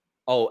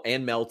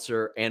 and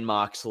Meltzer and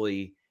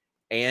Moxley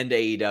and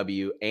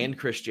AEW and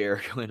Chris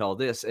Jericho and all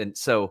this. And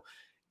so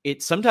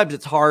sometimes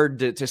it's hard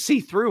to see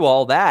through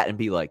all that and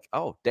be like,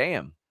 oh,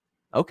 damn.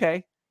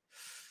 Okay.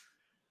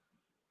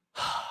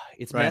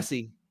 It's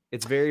messy.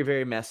 It's very,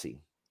 very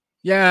messy.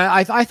 Yeah,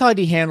 I thought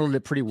he handled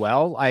it pretty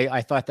well.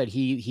 I thought that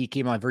he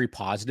came out very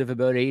positive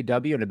about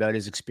AEW and about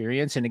his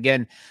experience. And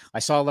again, I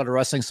saw a lot of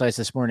wrestling sites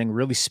this morning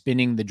really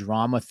spinning the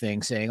drama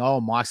thing, saying, oh,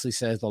 Moxley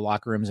says the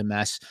locker room's a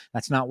mess.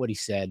 That's not what he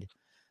said.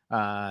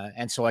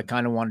 And so I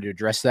kind of wanted to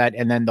address that.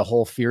 And then the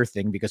whole fear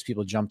thing, because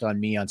people jumped on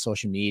me on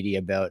social media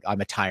about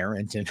I'm a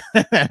tyrant and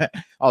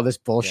all this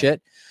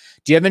bullshit.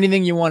 Yeah. Do you have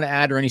anything you want to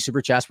add or any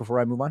super chats before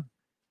I move on?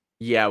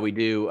 Yeah, we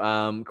do.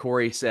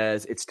 Corey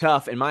says, it's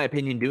tough. In my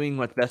opinion, doing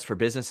what's best for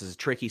business is a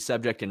tricky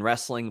subject in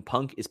wrestling.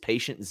 Punk is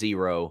patient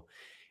zero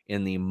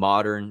in the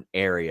modern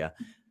area.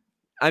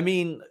 I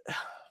mean,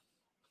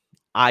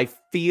 I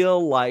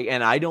feel like,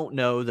 and I don't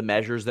know the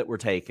measures that were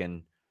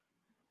taken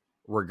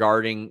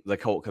regarding the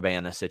Colt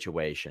Cabana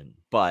situation,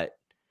 but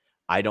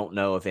I don't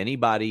know if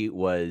anybody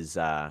was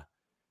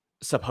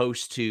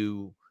supposed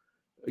to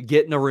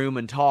get in a room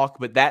and talk,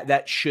 but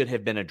that should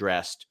have been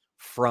addressed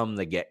from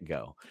the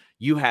get-go.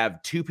 You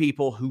have two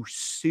people who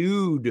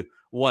sued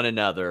one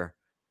another.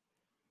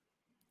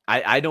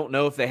 I don't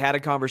know if they had a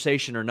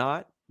conversation or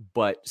not,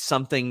 but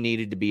something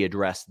needed to be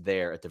addressed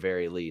there at the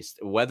very least.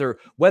 Whether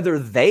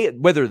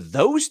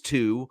those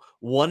two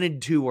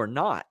wanted to or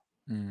not,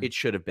 it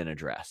should have been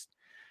addressed.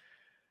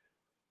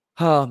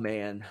 Oh,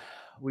 man.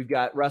 We've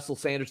got Russell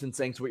Sanderson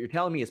saying, so what you're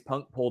telling me is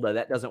Punk pulled a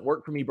that doesn't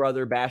work for me,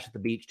 brother, Bash at the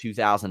Beach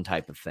 2000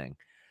 type of thing.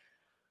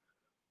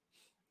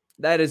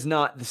 That is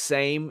not the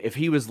same. If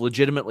he was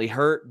legitimately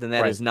hurt, then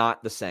that is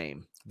not the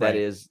same. That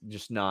is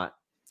just not.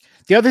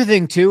 The other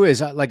thing, too,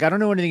 is I don't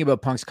know anything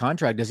about Punk's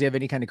contract. Does he have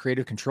any kind of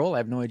creative control? I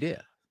have no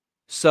idea.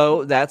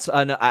 So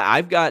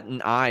I've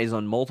gotten eyes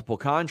on multiple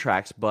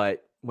contracts,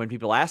 but when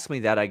people ask me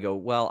that, I go,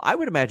 well, I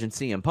would imagine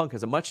CM Punk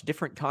has a much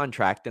different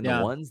contract than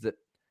the ones that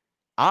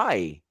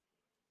I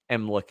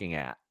am looking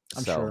at.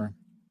 I'm sure.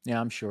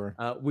 Yeah, I'm sure.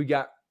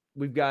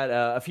 We've got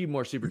a few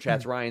more super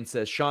chats. Ryan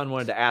says, Sean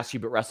wanted to ask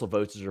you, but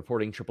WrestleVotes is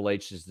reporting Triple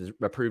H has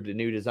approved a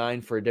new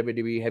design for a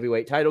WWE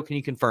heavyweight title. Can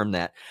you confirm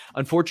that?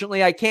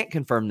 Unfortunately, I can't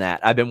confirm that.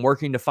 I've been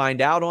working to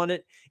find out on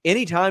it.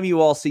 Anytime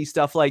you all see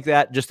stuff like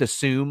that, just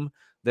assume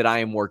that I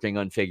am working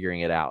on figuring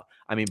it out.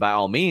 I mean, by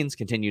all means,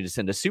 continue to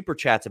send us super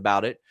chats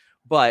about it,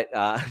 but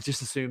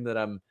just assume that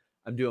I'm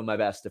doing my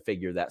best to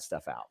figure that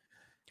stuff out.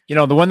 You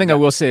know, the one thing I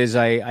will say is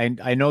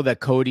I know that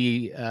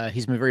Cody,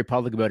 he's been very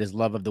public about his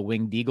love of the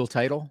Winged Eagle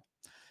title.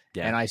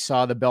 Yeah. And I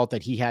saw the belt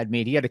that he had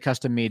made. He had a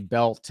custom made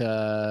belt.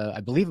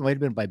 I believe it might have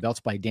been by Belts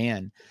by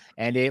Dan.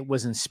 And it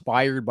was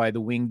inspired by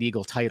the Winged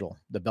Eagle title,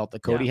 the belt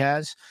that Cody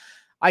has.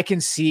 I can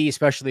see,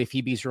 especially if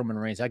he beats Roman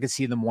Reigns, I could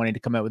see them wanting to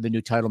come out with a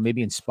new title,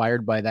 maybe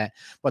inspired by that.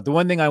 But the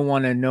one thing I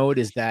want to note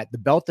is that the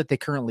belt that they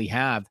currently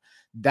have,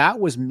 that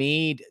was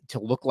made to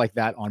look like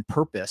that on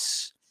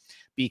purpose.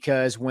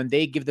 Because when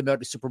they give them out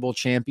to Super Bowl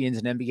champions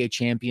and NBA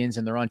champions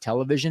and they're on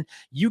television,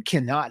 you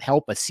cannot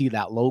help but see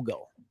that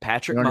logo.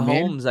 Patrick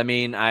Mahomes. I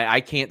mean, I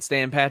can't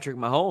stand Patrick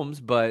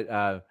Mahomes,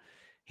 but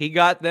He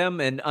got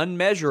them an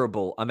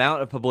unmeasurable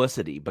amount of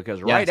publicity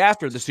because right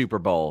after the Super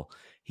Bowl,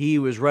 he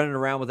was running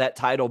around with that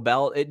title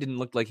belt. It didn't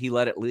look like he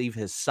let it leave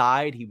his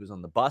side. He was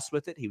on the bus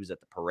with it. He was at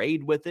the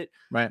parade with it.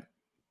 Right.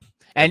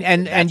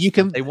 And you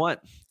can they want.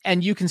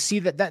 And you can see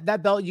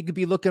that belt, you could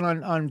be looking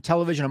on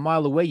television a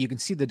mile away. You can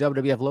see the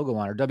WWF logo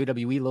on it, or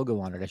WWE logo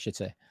on it, I should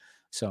say.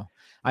 So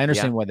I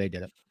understand why they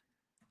did it.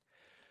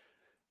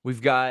 We've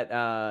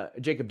got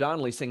Jacob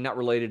Donnelly saying, not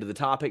related to the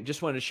topic.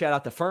 Just wanted to shout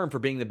out the Firm for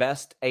being the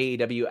best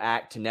AEW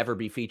act to never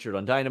be featured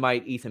on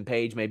Dynamite. Ethan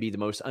Page may be the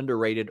most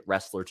underrated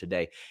wrestler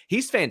today.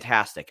 He's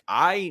fantastic.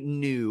 I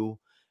knew,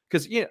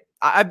 because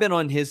I've been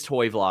on his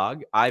toy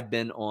vlog. I've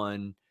been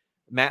on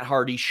Matt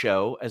Hardy's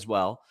show as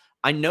well.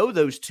 I know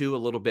those two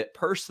a little bit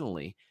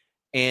personally.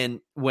 And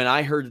when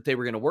I heard that they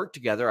were going to work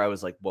together, I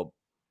was like, well,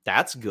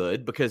 that's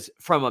good, because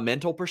from a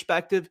mental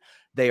perspective,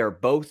 they are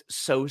both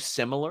so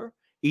similar.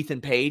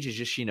 Ethan Page is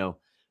just,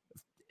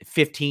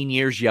 15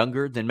 years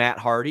younger than Matt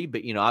Hardy,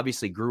 but,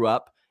 obviously grew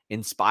up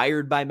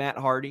inspired by Matt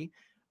Hardy.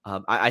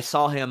 I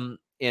saw him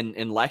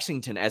in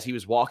Lexington as he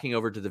was walking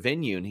over to the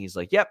venue, and he's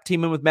like, yep,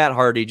 teaming with Matt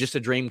Hardy, just a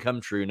dream come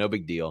true. No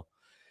big deal.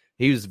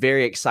 He was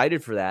very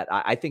excited for that.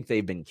 I think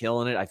they've been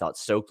killing it. I thought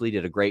Stokely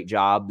did a great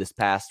job this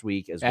past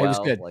week as well. He was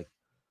good.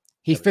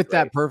 He fit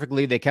that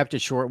perfectly. They kept it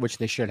short, which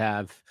they should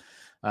have.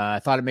 I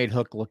thought it made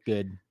Hook look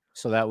good.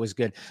 So that was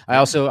good.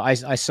 I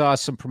saw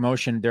some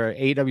promotion there.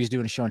 AEW's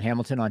doing a show in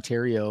Hamilton,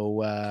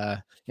 Ontario,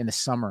 in the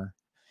summer.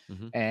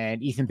 Mm-hmm.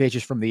 And Ethan Page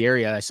is from the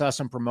area. I saw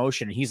some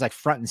promotion, and he's like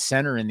front and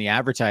center in the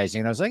advertising.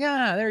 And I was like,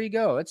 there you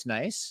go. It's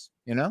nice.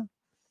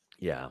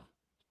 Yeah.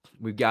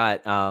 We've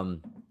got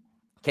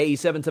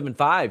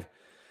KE775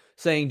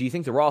 saying, do you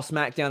think the Raw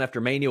SmackDown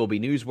after Mania will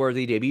be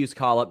newsworthy? Debuts,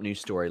 call up, new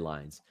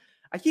storylines.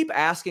 I keep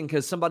asking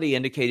because somebody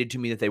indicated to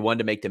me that they wanted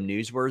to make them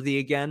newsworthy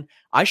again.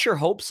 I sure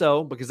hope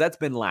so, because that's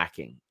been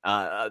lacking.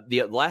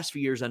 The last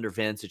few years under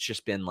Vince, it's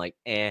just been like,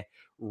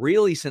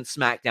 really, since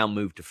SmackDown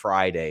moved to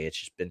Friday, it's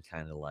just been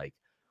kind of like,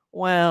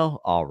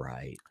 well, all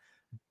right.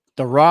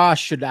 The Raw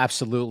should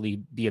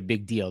absolutely be a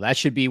big deal. That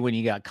should be when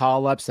you got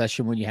call-ups. That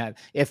should when you have,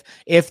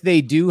 if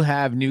they do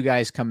have new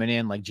guys coming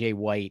in like Jay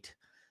White,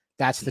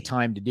 that's the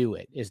time to do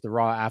it, is the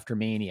Raw after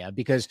Mania,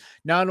 because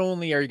not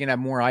only are you going to have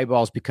more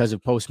eyeballs because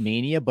of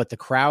post-Mania, but the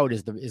crowd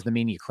is the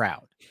Mania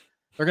crowd.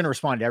 They're going to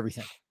respond to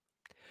everything.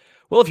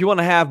 Well, if you want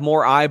to have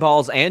more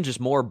eyeballs and just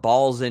more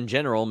balls in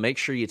general, make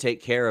sure you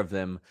take care of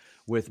them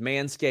with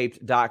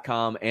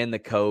manscaped.com and the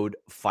code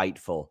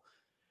FIGHTFUL.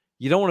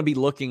 You don't want to be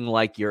looking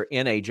like you're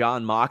in a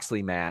Jon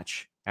Moxley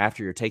match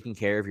after you're taking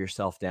care of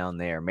yourself down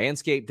there.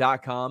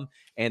 Manscaped.com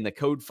and the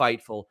code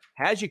FIGHTFUL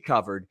has you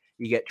covered.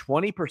 You get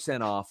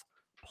 20% off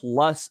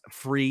plus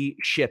free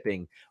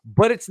shipping.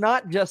 But it's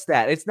not just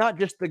that. It's not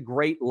just the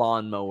great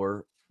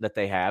lawnmower that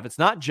they have. It's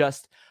not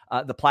just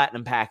the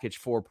Platinum Package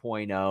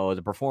 4.0,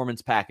 the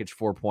Performance Package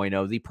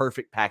 4.0, the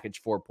Perfect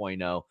Package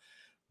 4.0.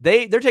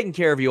 They're taking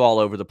care of you all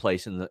over the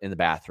place in the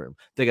bathroom.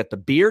 They got the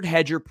Beard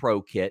Hedger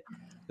Pro Kit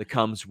that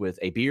comes with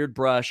a beard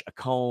brush, a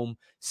comb,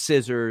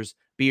 scissors,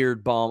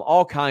 beard balm,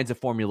 all kinds of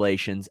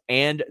formulations,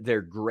 and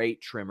their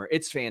great trimmer.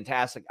 It's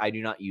fantastic. I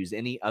do not use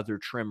any other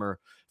trimmer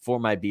for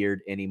my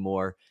beard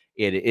anymore.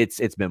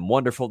 It's been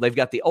wonderful. They've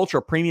got the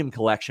Ultra Premium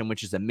Collection,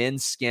 which is a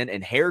men's skin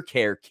and hair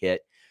care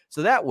kit.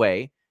 So that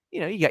way,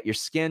 you got your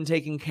skin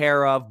taken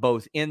care of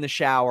both in the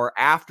shower,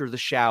 after the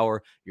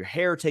shower, your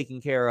hair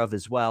taken care of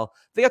as well.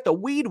 They got the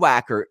Weed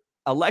Whacker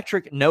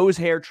electric nose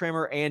hair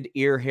trimmer and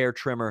ear hair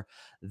trimmer.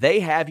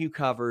 They have you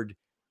covered.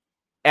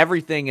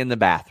 Everything in the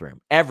bathroom.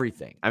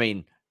 Everything. I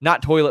mean,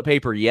 not toilet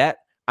paper yet.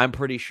 I'm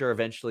pretty sure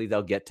eventually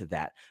they'll get to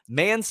that.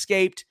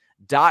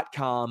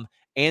 Manscaped.com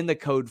and the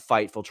code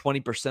FIGHTFUL,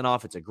 20%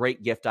 off. It's a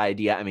great gift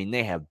idea. I mean,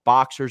 they have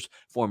boxers,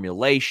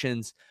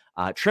 formulations,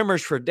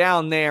 trimmers for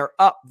down there,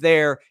 up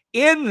there,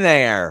 in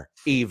there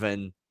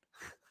even.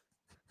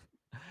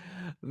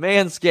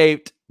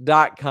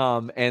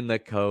 Manscaped.com and the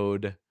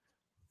code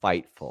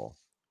FIGHTFUL.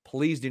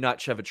 Please do not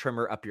shove a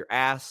trimmer up your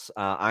ass.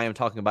 I am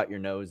talking about your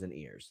nose and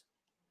ears.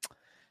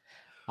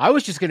 I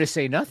was just going to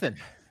say nothing.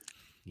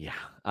 Yeah.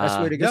 Best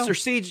way to go.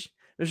 Mr.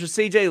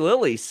 CJ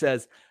Lilly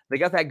says they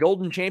got that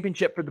golden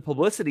championship for the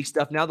publicity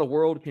stuff. Now the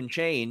world can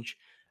change,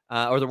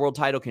 or the world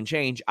title can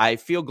change. I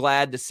feel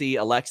glad to see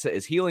Alexa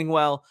is healing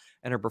well,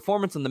 and her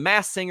performance on The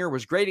Masked Singer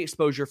was great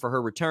exposure for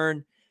her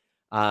return.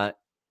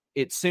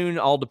 It soon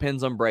all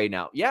depends on Bray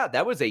now. Yeah,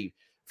 that was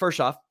first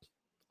off,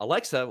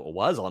 Alexa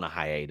was on a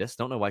hiatus.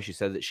 Don't know why she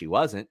said that she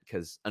wasn't,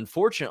 because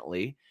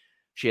unfortunately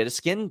she had a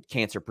skin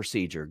cancer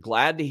procedure.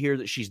 Glad to hear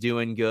that she's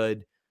doing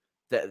good.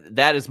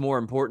 That is more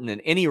important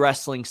than any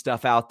wrestling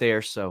stuff out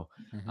there. So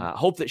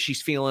hope that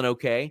she's feeling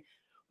okay.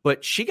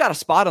 But she got a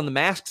spot on The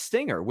Masked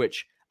Singer,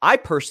 which I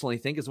personally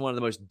think is one of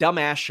the most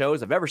dumbass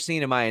shows I've ever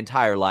seen in my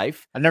entire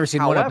life. I've never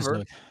seen one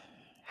episode.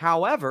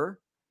 However,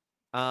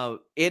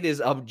 it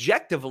is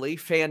objectively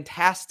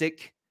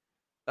fantastic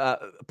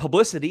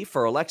publicity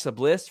for Alexa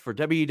Bliss, for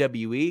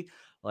WWE.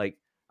 Like,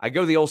 I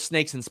go the old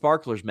snakes and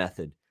sparklers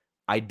method.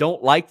 I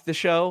don't like the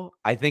show.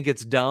 I think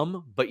it's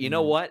dumb. But you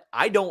know what?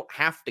 I don't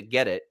have to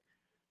get it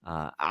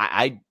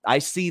I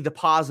see the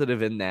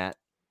positive in that.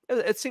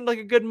 It seemed like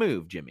a good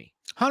move, Jimmy.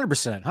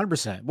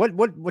 100%.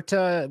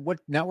 What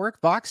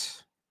network?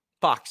 Fox?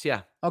 Fox,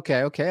 yeah.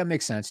 Okay, that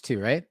makes sense too,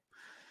 right?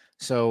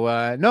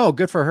 So no,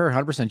 good for her,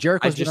 100%.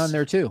 Jericho's been on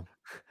there too.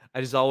 I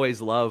just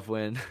always love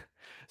when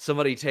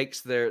somebody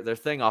takes their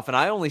thing off, and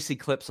I only see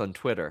clips on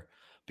Twitter.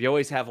 But you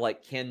always have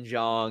like Ken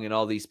Jeong and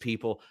all these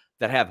people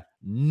that have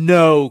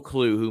no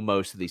clue who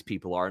most of these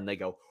people are, and they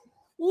go,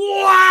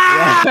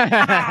 "Wow!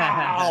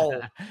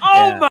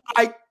 Oh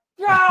my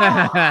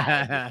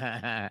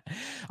God!"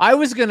 I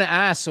was gonna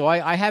ask, so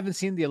I haven't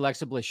seen the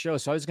Alexa Bliss show,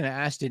 so I was gonna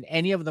ask, did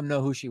any of them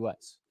know who she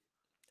was?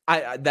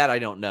 I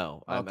don't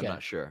know. I'm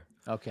not sure.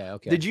 Okay.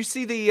 Did you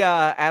see the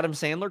Adam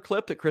Sandler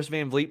clip that Chris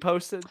Van Vliet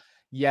posted?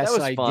 Yes, was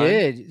I fun.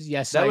 did.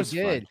 Yes, That I was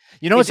did. fun.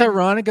 You know what's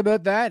ironic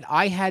about that?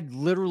 I had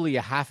literally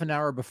a half an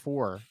hour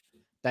before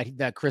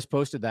that Chris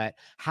posted that.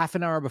 Half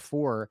an hour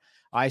before,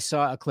 I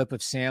saw a clip of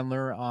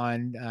Sandler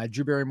on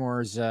Drew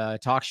Barrymore's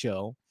talk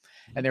show,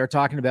 and they were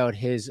talking about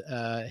his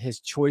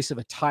choice of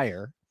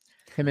attire,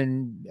 him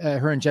and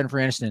her and Jennifer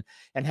Aniston,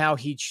 and how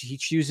he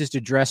chooses to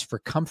dress for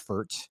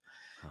comfort.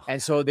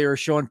 And so they were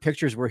showing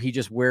pictures where he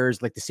just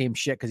wears like the same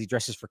shit because he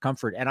dresses for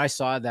comfort. And I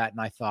saw that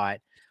and I thought,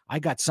 I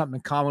got something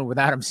in common with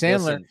Adam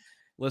Sandler.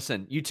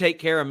 Listen, you take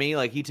care of me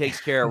like he takes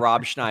care of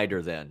Rob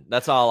Schneider then.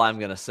 That's all I'm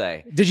going to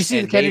say. Did you see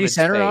and the Kennedy David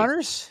Center Spade.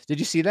 honors? Did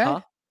you see that?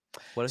 Huh?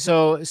 What is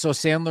so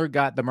Sandler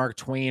got the Mark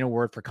Twain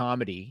Award for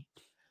comedy.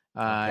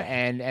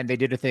 And they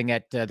did a thing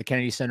at the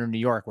Kennedy Center in New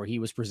York where he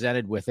was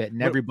presented with it.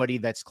 And everybody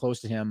that's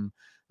close to him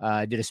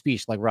did a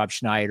speech, like Rob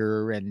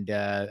Schneider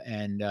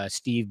and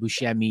Steve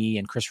Buscemi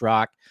and Chris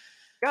Rock.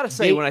 Gotta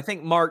say, when I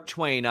think Mark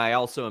Twain, I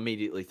also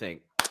immediately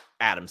think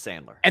Adam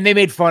Sandler. And they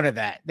made fun of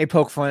that. They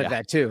poked fun at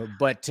that too.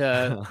 But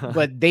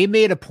they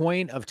made a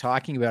point of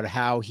talking about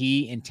how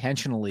he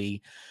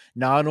intentionally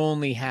not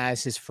only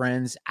has his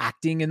friends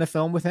acting in the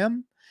film with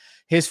him,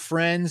 his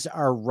friends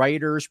are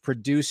writers,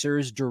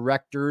 producers,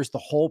 directors. The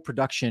whole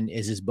production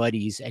is his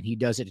buddies, and he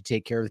does it to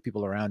take care of the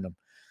people around him.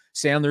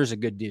 Sandler's a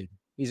good dude.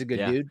 He's a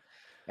good dude.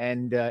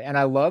 And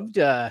I loved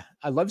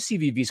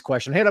CVV's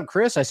question. Hit up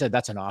Chris. I said,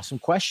 that's an awesome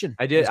question.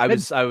 I did. I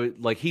was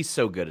like, he's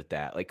so good at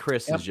that. Like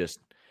Chris is just,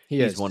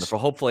 he's wonderful.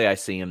 Hopefully I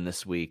see him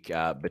this week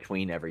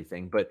between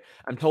everything, but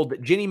I'm told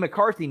that Jenny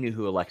McCarthy knew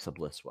who Alexa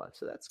Bliss was.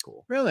 So that's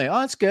cool. Really? Oh,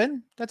 that's good.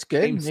 That's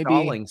good. James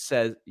Stalling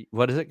says,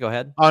 what is it? Go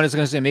ahead. Oh, I was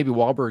going to say, maybe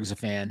Wahlberg's a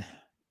fan,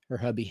 her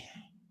hubby.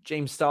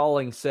 James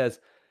Stalling says,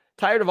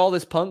 tired of all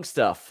this punk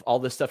stuff. All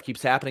this stuff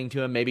keeps happening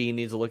to him. Maybe he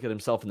needs to look at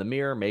himself in the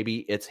mirror.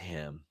 Maybe it's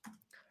him.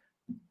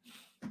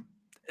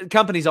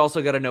 Companies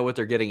also got to know what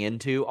they're getting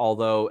into,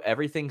 although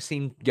everything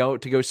seemed to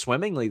go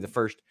swimmingly the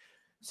first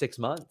 6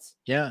 months.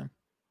 Yeah.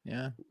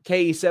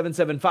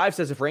 KE775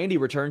 says, if Randy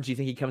returns, do you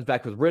think he comes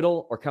back with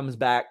Riddle or comes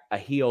back a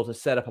heel to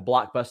set up a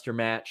blockbuster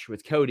match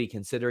with Cody,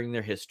 considering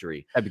their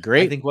history? That'd be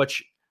great.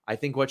 I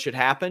think what should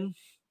happen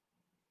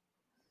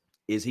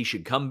is he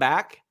should come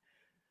back,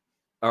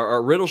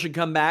 or Riddle should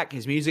come back.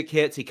 His music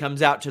hits. He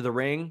comes out to the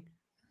ring.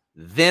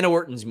 Then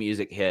Orton's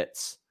music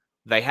hits.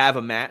 They have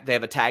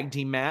a tag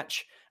team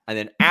match. And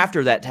then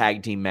after that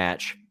tag team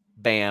match,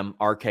 bam,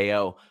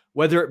 RKO.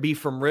 Whether it be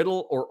from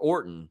Riddle or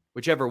Orton,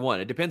 whichever one.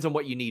 It depends on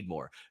what you need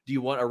more. Do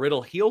you want a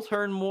Riddle heel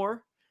turn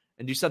more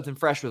and do something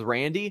fresh with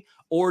Randy?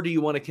 Or do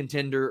you want a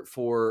contender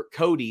for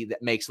Cody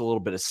that makes a little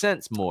bit of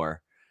sense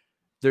more?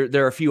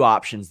 There are a few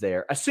options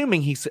there,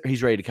 assuming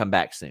he's ready to come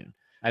back soon.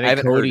 I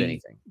haven't heard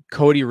anything.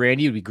 Cody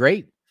Randy would be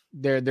great.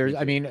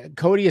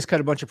 Cody has cut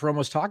a bunch of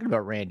promos talking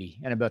about Randy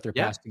and about their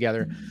past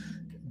together.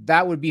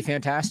 That would be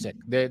fantastic.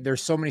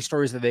 There's so many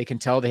stories that they can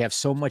tell. They have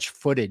so much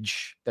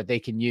footage that they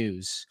can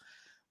use.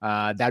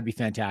 That'd be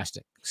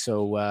fantastic.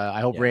 So I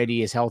hope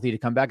Randy is healthy to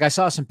come back. I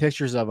saw some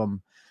pictures of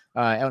him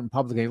out in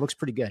public, and he looks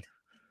pretty good.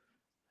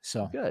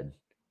 So good.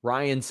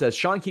 Ryan says,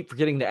 Sean, keep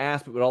forgetting to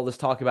ask, but with all this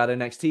talk about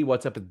NXT,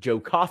 what's up with Joe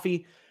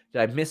Coffey?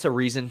 Did I miss a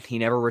reason he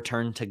never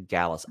returned to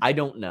Gallus? I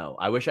don't know.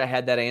 I wish I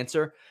had that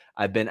answer.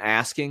 I've been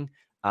asking,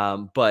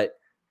 but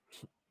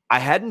I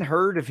hadn't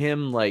heard of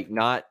him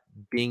not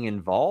being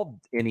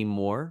involved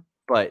anymore,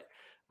 but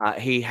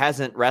he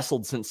hasn't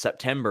wrestled since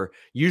September.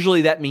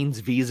 Usually that means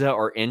visa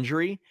or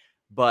injury,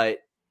 but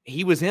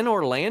he was in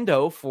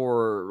Orlando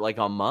for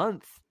a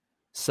month.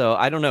 So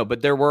I don't know,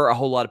 but there were a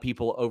whole lot of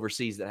people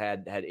overseas that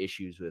had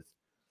issues with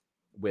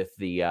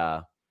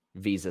the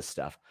visa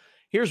stuff.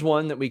 Here's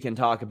one that we can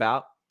talk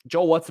about.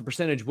 Joel, what's the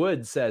percentage?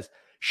 Wood says,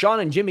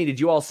 Sean and Jimmy,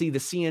 did you all see the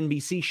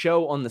CNBC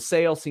show on the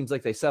sale? Seems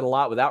like they said a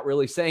lot without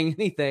really saying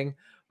anything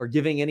or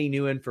giving any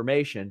new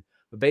information.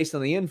 But based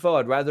on the info,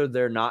 I'd rather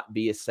there not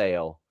be a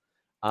sale.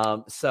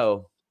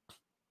 So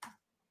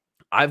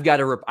I've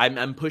got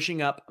I'm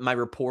pushing up my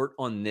report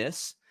on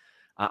this.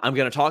 I'm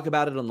going to talk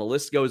about it on The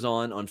List Goes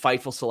on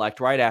Fightful Select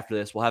right after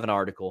this. We'll have an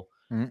article.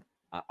 Mm-hmm.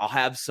 I'll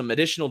have some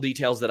additional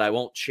details that I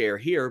won't share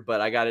here, but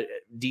I got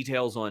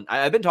details on.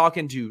 I've been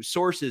talking to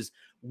sources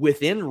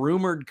within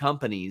rumored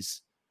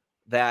companies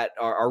that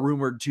are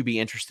rumored to be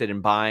interested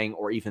in buying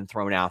or even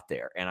thrown out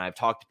there. And I've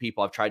talked to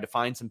people. I've tried to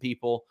find some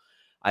people.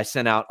 I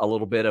sent out a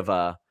little bit of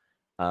a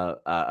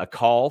a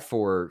call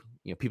for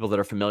people that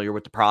are familiar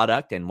with the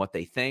product and what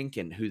they think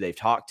and who they've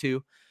talked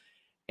to,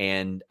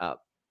 and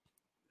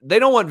they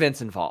don't want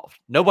Vince involved.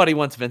 Nobody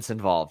wants Vince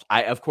involved.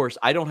 Of course,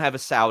 I don't have a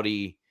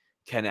Saudi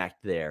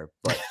connect there,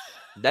 but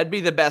that'd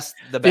be the best.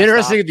 Interesting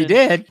option. If you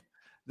did.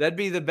 That'd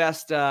be the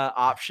best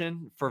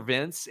option for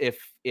Vince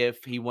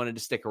if he wanted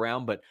to stick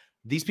around. But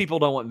these people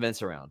don't want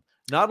Vince around.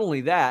 Not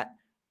only that,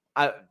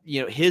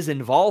 his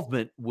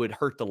involvement would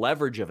hurt the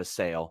leverage of a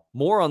sale.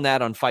 More on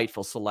that on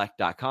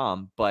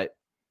FightfulSelect.com. But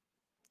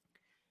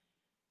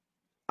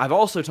I've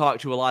also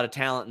talked to a lot of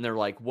talent, and they're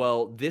like,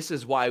 well, this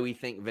is why we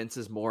think Vince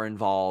is more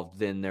involved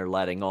than they're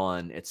letting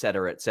on, et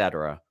cetera, et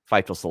cetera.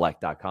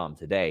 FightfulSelect.com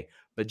today.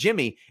 But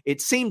Jimmy, it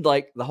seemed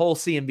like the whole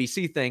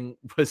CNBC thing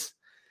was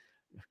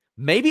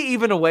maybe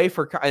even a way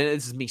for, and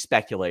this is me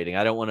speculating,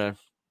 I don't want to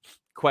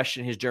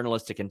question his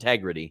journalistic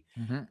integrity.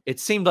 Mm-hmm. It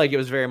seemed like it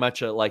was very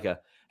much like a,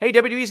 hey,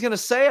 WWE's going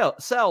to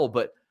sell,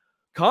 but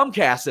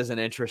Comcast isn't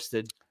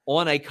interested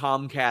on a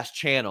Comcast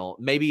channel.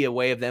 Maybe a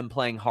way of them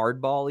playing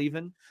hardball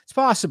even. It's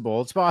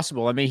possible. It's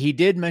possible. I mean, he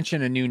did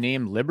mention a new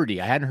name,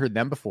 Liberty. I hadn't heard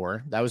them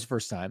before. That was the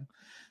first time.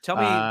 Tell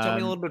me a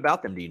little bit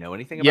about them. Do you know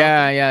anything about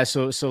them? Yeah.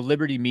 So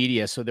Liberty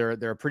Media. So they're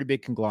a pretty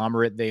big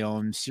conglomerate. They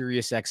own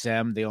Sirius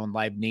XM. They own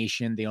Live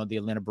Nation. They own the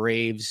Atlanta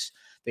Braves.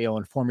 They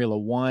own Formula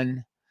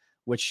One,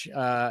 which,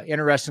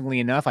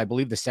 interestingly enough, I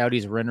believe the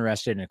Saudis were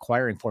interested in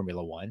acquiring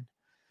Formula One.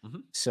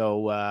 Mm-hmm.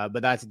 So,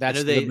 but that's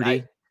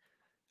Liberty.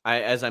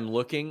 As I'm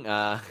looking,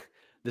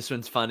 this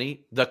one's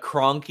funny. The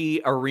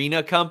Kroenke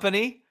Arena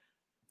Company.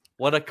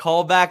 What a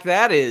callback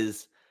that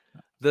is.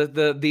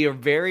 The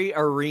very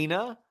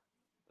arena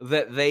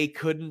that they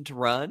couldn't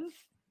run.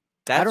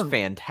 That's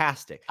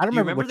fantastic. I don't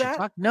remember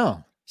that.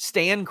 No.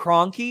 Stan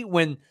Kroenke,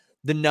 when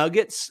the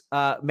Nuggets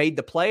made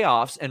the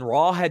playoffs and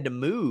Raw had to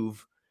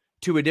move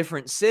to a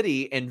different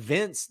city, and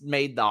Vince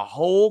made the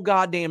whole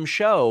goddamn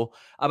show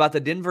about the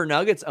Denver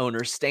Nuggets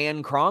owner,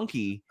 Stan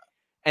Kroenke,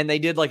 and they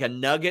did like a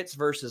Nuggets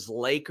versus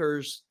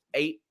Lakers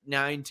 8,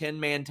 9,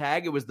 10-man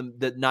tag. It was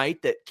the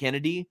night that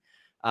Kennedy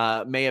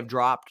may have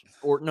dropped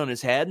Orton on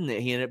his head, and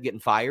he ended up getting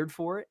fired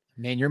for it.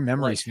 Man, your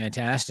memory's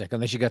fantastic.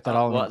 Unless you got that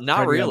all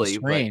not really. On the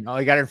screen.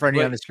 You got it in front of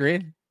you on the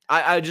screen?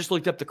 I just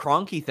looked up the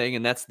Kroenke thing,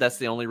 and that's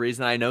the only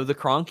reason I know the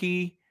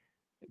Kroenke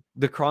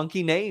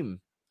name.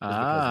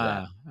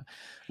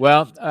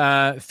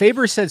 Well,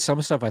 Faber said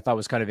some stuff I thought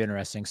was kind of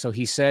interesting. So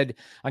he said,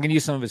 I'm going to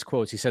use some of his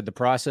quotes. He said the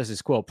process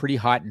is, quote, pretty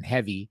hot and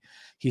heavy.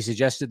 He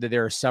suggested that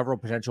there are several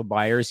potential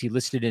buyers. He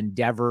listed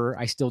Endeavor.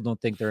 I still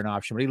don't think they're an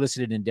option, but he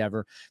listed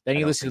Endeavor. Then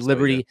he listed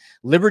Liberty.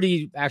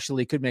 Liberty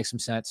actually could make some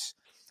sense.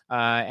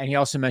 And he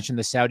also mentioned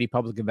the Saudi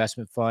Public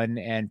Investment Fund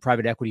and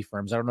private equity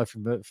firms. I don't know if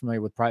you're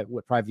familiar with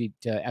what private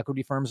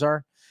equity firms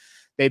are.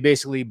 They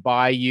basically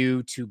buy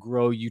you to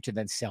grow you to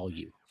then sell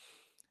you.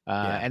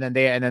 And then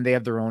they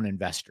have their own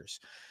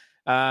investors.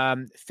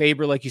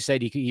 Faber, like you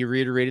said, he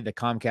reiterated that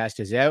Comcast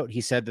is out.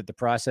 He said that the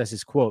process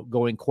is, quote,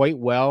 going quite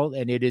well,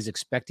 and it is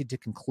expected to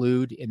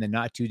conclude in the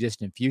not too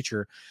distant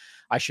future.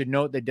 I should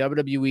note that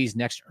WWE's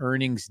next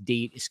earnings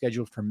date is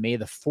scheduled for May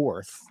the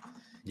 4th.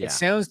 Yeah. It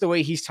sounds the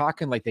way he's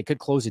talking like they could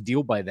close a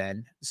deal by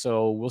then.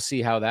 So we'll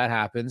see how that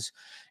happens.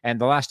 And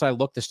the last I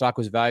looked, the stock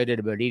was valued at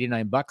about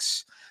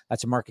 $89.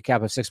 That's a market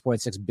cap of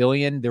 $6.6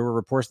 billion. There were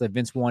reports that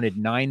Vince wanted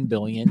 $9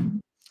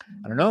 billion.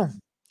 I don't know.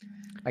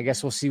 I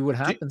guess we'll see what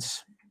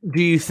happens.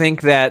 Do you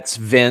think that's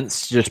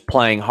Vince just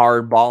playing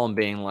hardball and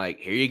being like,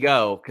 here you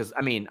go? Because,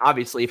 I mean,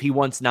 obviously, if he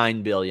wants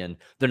 $9 billion,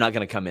 they're not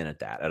going to come in at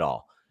that at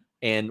all.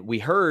 And we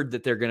heard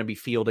that they're going to be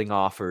fielding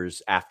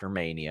offers after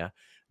Mania.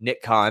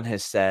 Nick Khan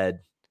has said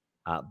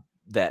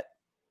that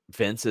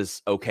Vince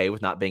is okay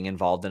with not being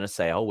involved in a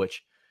sale,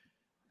 which,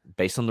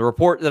 based on the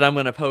report that I'm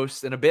going to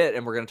post in a bit,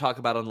 and we're going to talk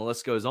about on the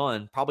list goes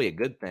on, probably a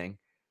good thing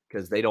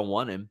because they don't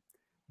want him.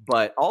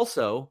 But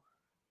also,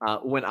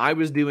 when I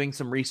was doing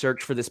some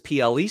research for this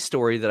PLE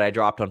story that I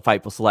dropped on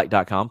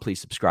FightfulSelect.com, please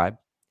subscribe,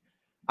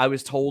 I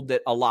was told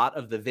that a lot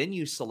of the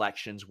venue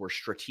selections were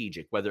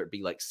strategic, whether it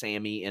be like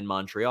Sammy in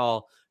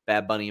Montreal,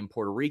 Bad Bunny in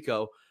Puerto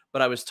Rico.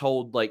 But I was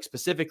told, like,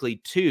 specifically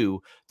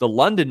to the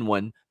London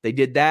one, they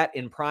did that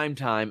in prime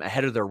time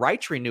ahead of their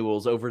rights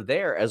renewals over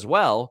there as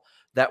well.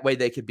 That way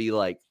they could be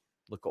like,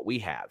 look what we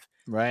have.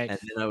 Right. And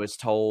then I was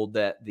told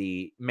that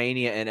the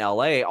Mania in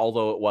LA,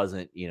 although it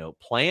wasn't,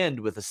 planned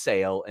with a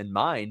sale in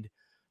mind,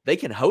 they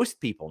can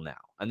host people now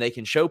and they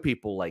can show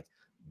people like,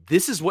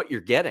 this is what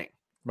you're getting.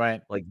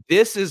 Right. Like,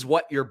 this is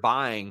what you're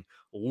buying.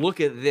 Look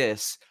at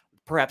this.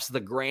 Perhaps the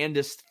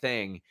grandest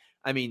thing.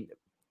 I mean,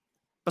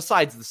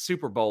 besides the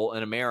Super Bowl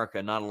in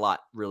America, not a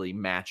lot really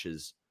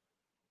matches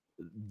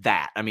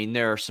that. I mean,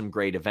 there are some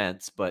great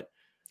events, but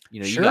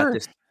you got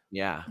this.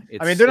 Yeah.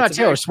 I mean, they're not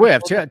Taylor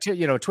Swift.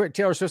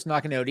 Taylor Swift's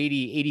knocking out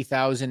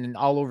 80,000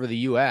 all over the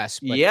US.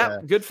 But, yeah.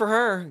 Good for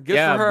her. Good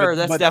for her.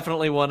 That's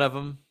definitely one of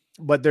them.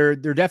 But they're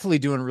definitely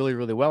doing really,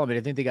 really well. I mean,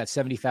 I think they got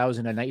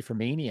 70,000 a night for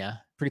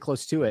Mania, pretty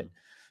close to it.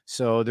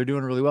 So they're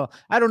doing really well.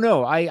 I don't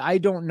know. I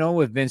don't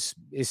know if Vince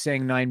is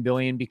saying $9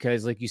 billion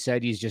because, like you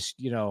said, he's just,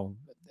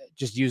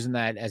 just using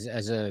that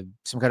as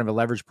some kind of a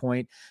leverage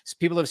point. So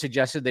people have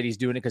suggested that he's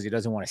doing it because he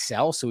doesn't want to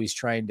sell, so he's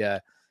trying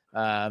to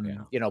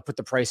put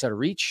the price out of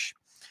reach.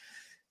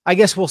 I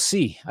guess we'll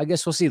see.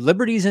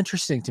 Liberty's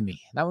interesting to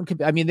me. That one could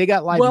be. I mean, they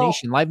got Live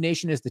Nation. Live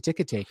Nation is the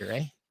ticket taker,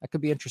 eh? That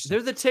could be interesting.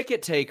 They're the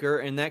ticket taker,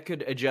 and that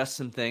could adjust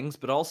some things.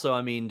 But also,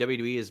 I mean,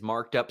 WWE has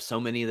marked up so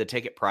many of the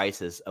ticket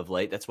prices of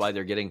late. That's why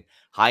they're getting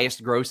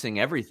highest grossing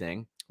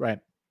everything. Right.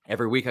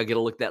 Every week I get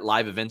to look at that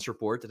live events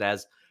report that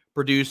has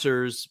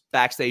producers,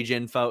 backstage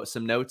info,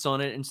 some notes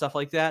on it and stuff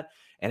like that.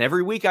 And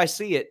every week I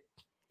see it,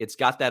 it's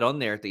got that on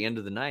there at the end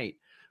of the night.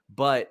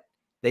 But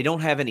they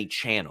don't have any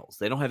channels.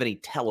 They don't have any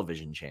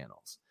television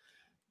channels.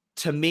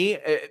 To me,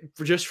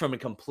 just from a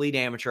complete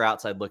amateur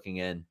outside looking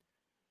in,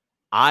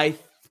 I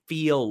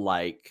feel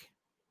like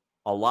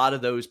a lot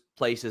of those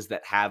places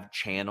that have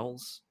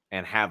channels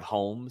and have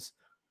homes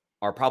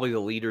are probably the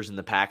leaders in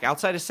the pack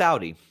outside of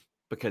Saudi,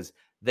 because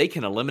they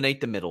can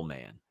eliminate the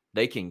middleman.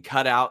 They can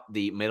cut out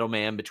the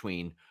middleman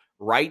between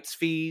rights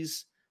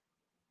fees,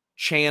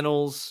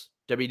 channels,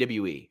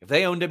 WWE. If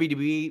they own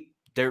WWE,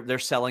 they're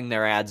selling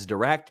their ads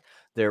direct.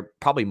 They're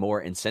probably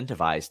more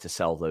incentivized to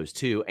sell those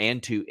too,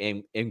 and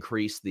to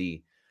increase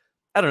the,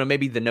 I don't know,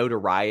 maybe the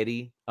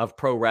notoriety of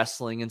pro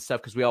wrestling and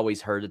stuff, because we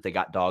always heard that they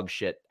got dog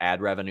shit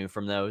ad revenue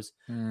from those.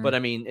 But I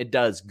mean, it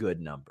does good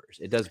numbers.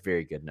 It does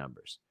very good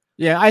numbers.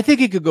 Yeah, I think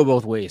it could go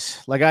both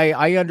ways. Like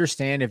I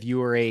understand if you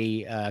were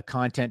a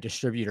content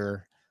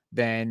distributor,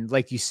 then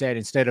like you said,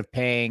 instead of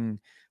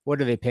paying, what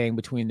are they paying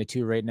between the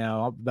two right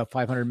now? About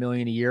 $500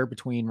 million a year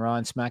between Raw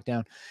and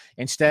SmackDown.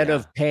 Instead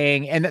of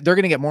paying, and they're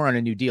going to get more on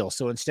a new deal.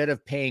 So instead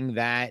of paying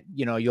that,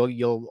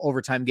 you'll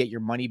over time get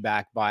your money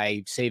back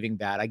by saving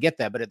that. I get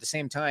that, but at the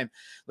same time,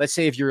 let's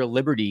say if you're a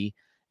Liberty,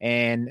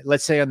 and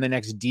let's say on the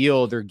next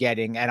deal they're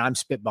getting, and I'm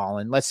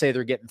spitballing, let's say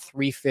they're getting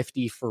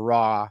 $350 for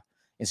Raw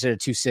instead of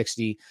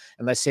 $260,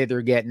 and let's say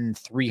they're getting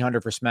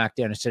 $300 for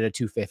SmackDown instead of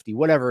 $250,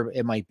 whatever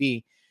it might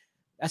be.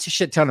 That's a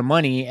shit ton of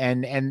money,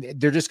 and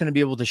they're just going to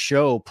be able to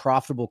show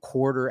profitable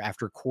quarter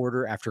after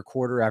quarter after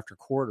quarter after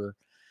quarter.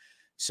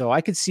 So I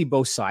could see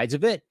both sides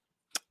of it,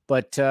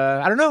 but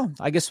I don't know.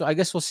 I guess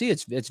we'll see.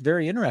 It's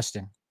very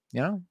interesting.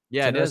 Yeah,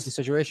 it is the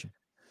situation.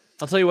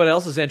 I'll tell you what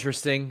else is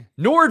interesting.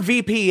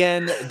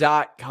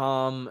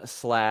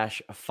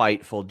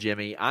 NordVPN.com/Fightful,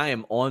 Jimmy. I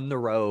am on the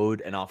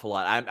road an awful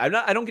lot.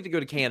 I don't get to go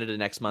to Canada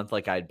next month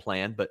like I had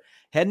planned, but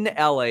heading to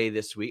LA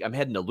this week. I'm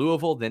heading to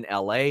Louisville, then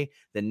LA.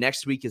 Then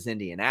next week is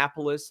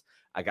Indianapolis.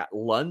 I got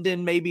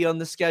London maybe on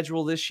the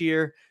schedule this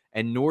year,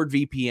 and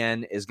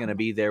NordVPN is going to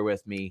be there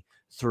with me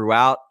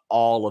throughout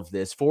all of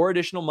this. 4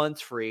 additional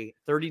months free,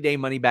 30-day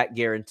money-back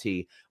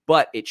guarantee,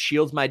 but it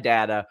shields my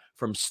data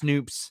from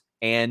snoops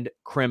and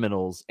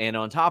criminals. And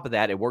on top of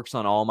that, it works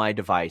on all my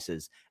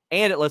devices,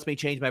 and it lets me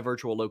change my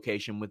virtual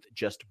location with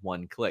just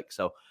one click.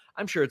 So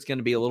I'm sure it's going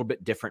to be a little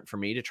bit different for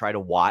me to try to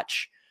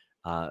watch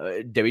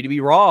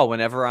WWE Raw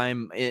whenever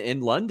I'm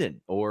in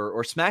London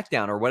or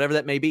SmackDown or whatever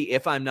that may be,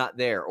 if I'm not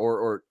there,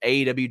 or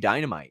AEW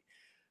Dynamite.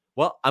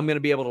 Well, I'm going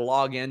to be able to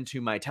log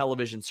into my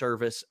television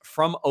service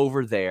from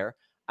over there.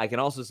 I can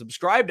also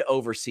subscribe to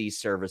overseas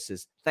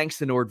services thanks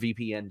to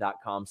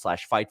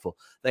NordVPN.com/Fightful.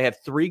 They have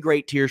 3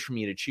 great tiers for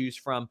you to choose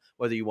from,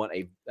 whether you want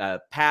a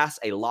pass,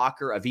 a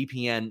locker, a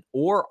VPN,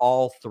 or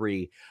all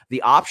 3.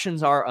 The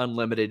options are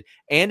unlimited.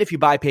 And if you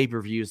buy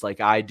pay-per-views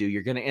like I do,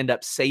 you're going to end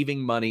up saving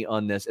money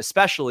on this,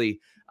 especially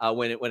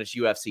when it's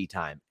UFC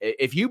time.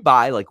 If you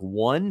buy like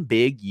one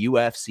big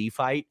UFC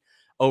fight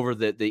over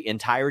the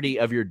entirety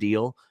of your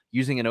deal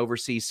using an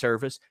overseas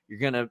service, you're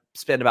going to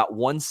spend about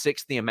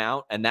 1/6 the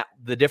amount, and that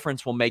the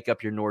difference will make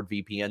up your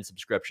NordVPN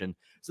subscription.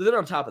 So then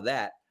on top of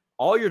that,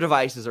 all your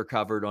devices are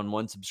covered on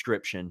one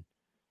subscription,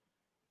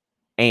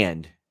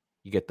 and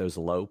you get those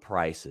low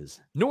prices.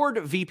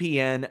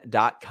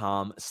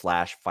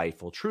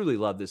 NordVPN.com/Fightful. Truly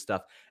love this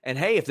stuff. And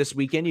hey, if this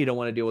weekend you don't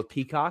want to deal with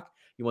Peacock,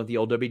 you want the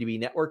old WWE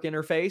Network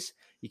interface,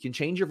 you can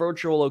change your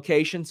virtual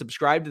location,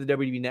 subscribe to the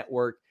WWE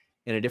Network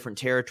in a different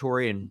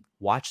territory, and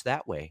watch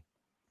that way.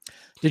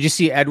 Did you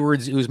see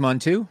Edwards Usman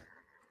too?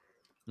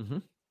 Mm-hmm.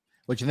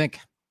 What'd you think?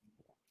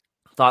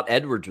 Thought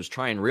Edwards was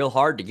trying real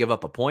hard to give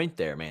up a point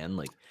there, man.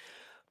 Like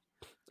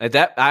at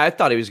that, I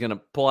thought he was going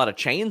to pull out a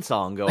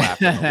chainsaw and go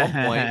after him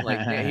at one point.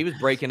 Like he was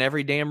breaking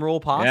every damn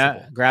rule possible.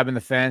 Yeah, grabbing the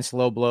fence,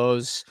 low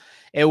blows.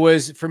 It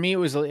was, for me, it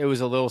was a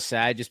little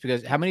sad, just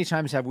because how many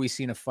times have we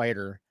seen a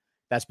fighter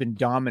that's been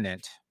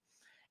dominant,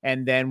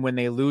 and then when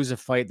they lose a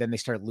fight, then they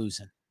start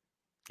losing.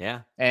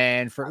 Yeah.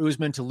 And for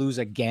Usman to lose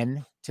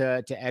again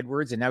to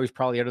Edwards, and now he's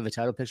probably out of the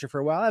title picture for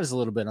a while, that was a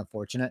little bit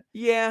unfortunate.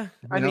 Yeah.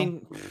 I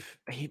mean,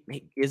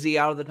 is he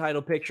out of the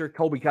title picture?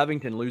 Colby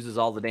Covington loses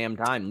all the damn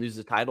time,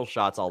 loses title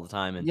shots all the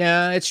time. And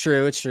yeah, it's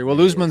true. It's true. Well,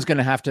 Usman's going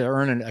to have to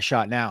earn a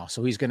shot now,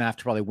 so he's going to have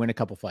to probably win a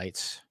couple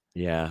fights.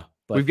 Yeah.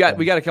 But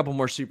we got a couple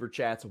more super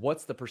chats.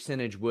 What's the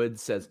percentage? Wood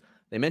says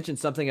they mentioned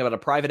something about a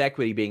private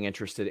equity being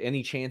interested.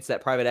 Any chance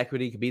that private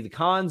equity could be the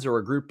Khans or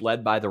a group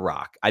led by The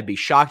Rock? I'd be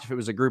shocked if it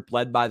was a group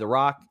led by The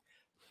Rock.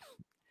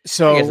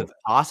 So I guess it's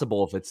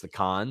possible if it's the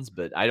Khans,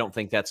 but I don't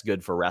think that's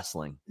good for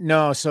wrestling.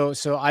 no, so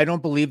I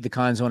don't believe the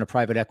Khans own a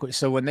private equity.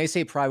 So when they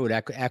say private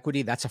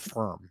equity, that's a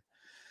firm.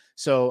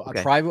 So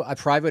Okay. a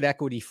private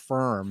equity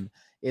firm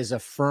is a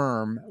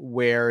firm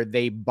where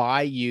they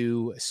buy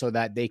you so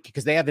that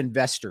because they have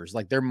investors,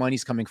 like their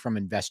money's coming from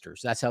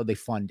investors. That's how they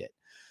fund it.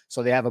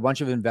 So they have a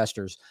bunch of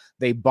investors.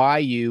 They buy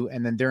you,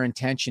 and then their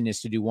intention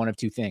is to do one of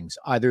two things.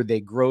 Either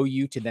they grow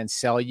you to then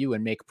sell you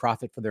and make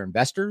profit for their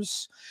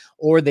investors,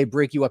 or they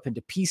break you up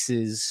into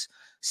pieces,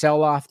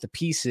 sell off the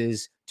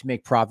pieces to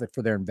make profit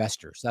for their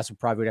investors. That's what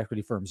private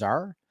equity firms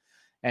are.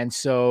 And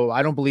so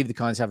I don't believe the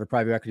Khans have a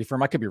private equity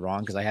firm. I could be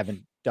wrong because I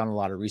haven't done a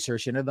lot of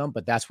research into them,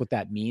 but that's what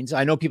that means.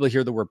 I know people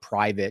hear the word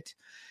private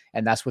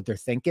and that's what they're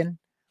thinking.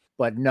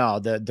 But no,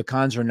 the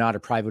Khans are not a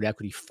private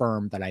equity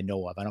firm that I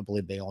know of. I don't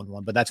believe they own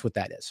one, but that's what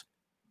that is.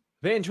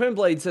 Van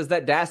Twinblade says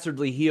that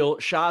dastardly heel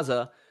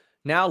Shaza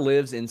now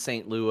lives in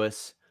St.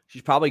 Louis.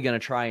 She's probably going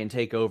to try and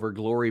take over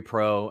Glory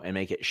Pro and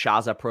make it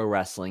Shaza Pro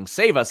Wrestling.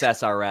 Save us,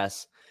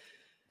 SRS.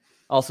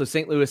 Also,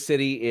 St. Louis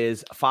City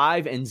is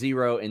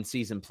 5-0 in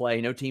season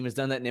play. No team has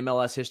done that in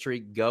MLS history.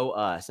 Go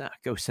us.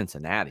 Go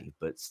Cincinnati.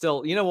 But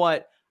still, you know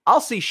what?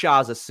 I'll see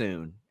Shaza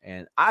soon.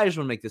 And I just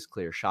want to make this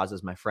clear.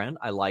 Shaza's my friend.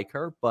 I like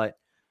her, but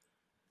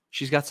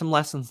she's got some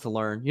lessons to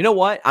learn. You know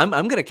what? I'm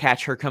going to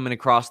catch her coming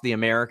across the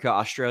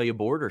America-Australia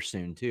border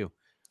soon, too.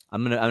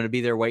 I'm gonna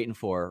be there waiting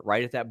for her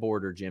right at that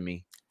border,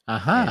 Jimmy.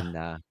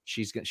 And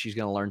she's going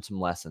to learn some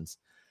lessons.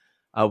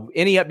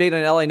 Any update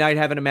on LA Knight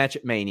having a match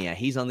at Mania?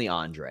 He's on the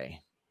Andre.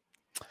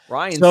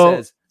 Ryan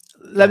says,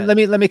 let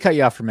me cut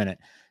you off for a minute.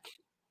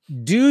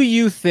 Do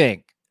you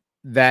think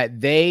that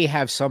they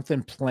have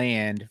something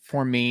planned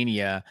for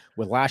Mania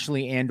with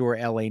Lashley and or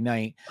LA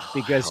Knight?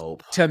 Because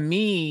to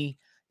me,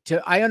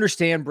 I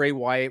understand Bray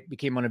Wyatt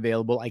became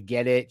unavailable. I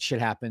get it. Shit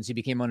happens. He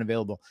became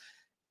unavailable.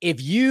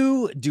 If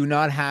you do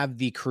not have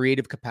the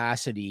creative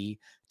capacity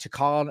to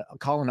call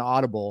an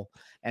audible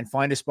and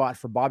find a spot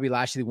for Bobby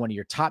Lashley, one of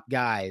your top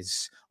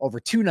guys, over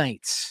 2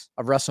 nights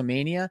of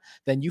WrestleMania,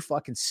 then you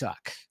fucking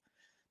suck.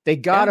 They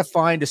got to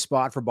find a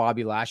spot for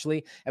Bobby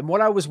Lashley. And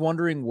what I was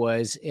wondering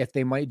was if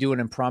they might do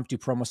an impromptu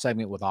promo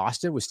segment with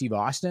Steve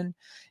Austin,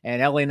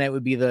 and LA Knight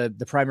would be the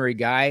primary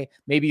guy.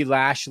 Maybe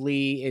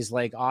Lashley is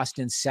like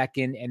Austin's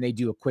second, and they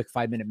do a quick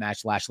 5-minute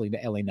match, Lashley to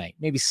LA Knight.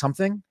 Maybe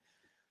something.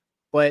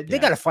 But they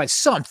got to find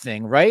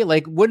something, right?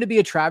 Like, wouldn't it be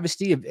a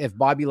travesty if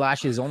Bobby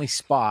Lashley's only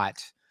spot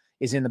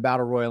is in the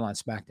Battle Royal on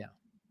SmackDown?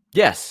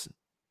 Yes.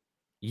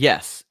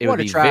 It would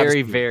be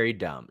very, very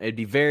dumb. It'd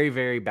be very,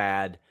 very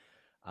bad.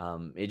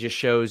 It just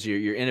shows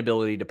your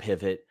inability to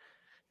pivot.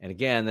 And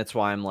again, that's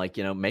why I'm like,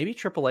 maybe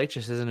Triple H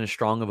just isn't as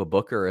strong of a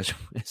booker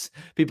as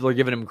people are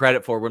giving him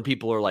credit for, when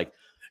people are like,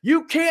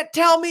 you can't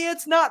tell me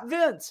it's not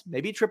Vince.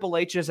 Maybe Triple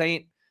H just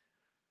ain't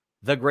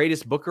the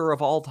greatest booker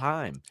of all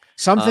time.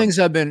 Some things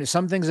have been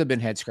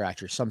head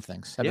scratchers. Some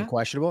things have been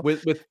questionable.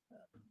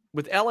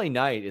 With LA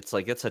Knight, it's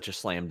like, it's such a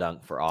slam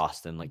dunk for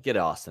Austin. Like, get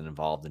Austin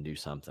involved and do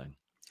something.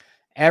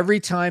 Every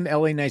time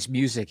LA Knight's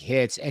music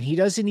hits, and he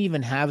doesn't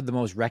even have the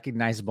most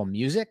recognizable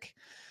music,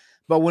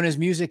 but when his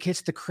music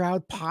hits, the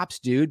crowd pops,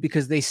 dude,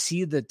 because they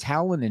see the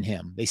talent in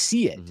him. They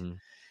see it. Mm-hmm.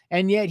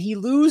 And yet he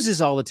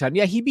loses all the time.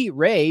 Yeah, he beat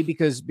Ray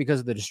because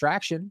of the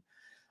distraction.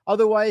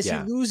 Otherwise, he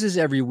loses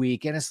every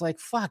week. And it's like,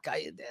 fuck.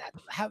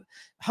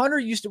 Hunter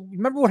used to,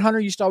 remember what Hunter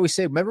used to always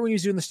say? Remember when he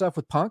was doing the stuff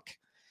with Punk?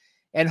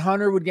 And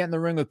Hunter would get in the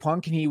ring with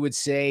Punk and he would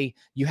say,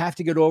 you have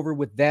to get over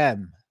with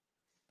them.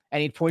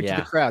 And he'd point to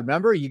the crowd.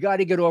 Remember, you got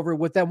to get over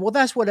with them. Well,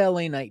 that's what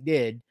LA Knight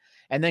did.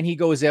 And then he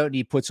goes out and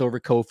he puts over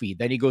Kofi.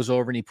 Then he goes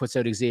over and he puts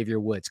out Xavier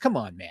Woods. Come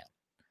on, man.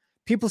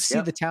 People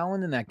see the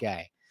talent in that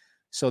guy.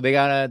 So they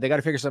gotta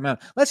figure something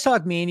out. Let's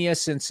talk Mania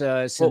since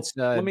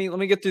let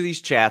me get through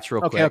these chats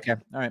real quick. Okay.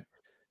 All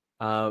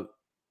right.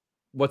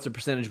 What's the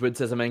percentage? Wood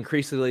says, I'm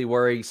increasingly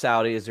worried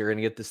Saudis are going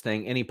to get this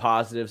thing. Any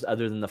positives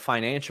other than the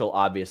financial,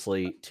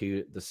 obviously,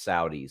 to the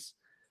Saudis?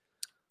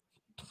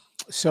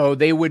 So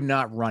they would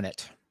not run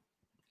it.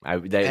 I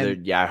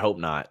hope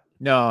not.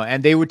 No,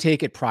 and they would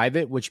take it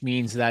private, which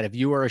means that if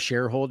you are a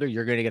shareholder,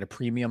 you're going to get a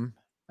premium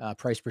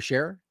price per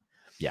share.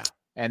 Yeah.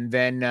 And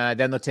then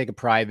they'll take it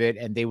private,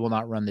 and they will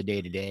not run the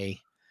day-to-day.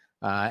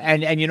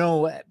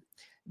 And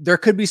there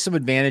could be some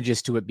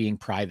advantages to it being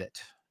private.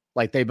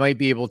 Like they might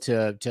be able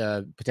to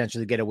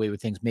potentially get away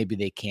with things. Maybe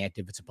they can't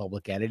if it's a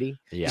public entity.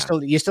 Yeah.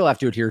 You still have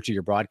to adhere to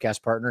your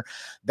broadcast partner.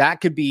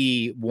 That could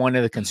be one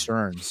of the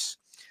concerns.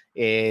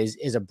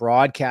 Is a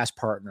broadcast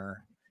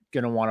partner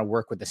going to want to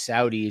work with the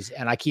Saudis?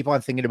 And I keep on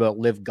thinking about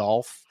Live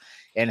Golf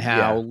and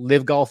how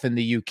Live Golf in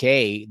the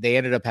UK, they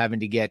ended up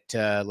having to get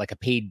like a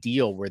paid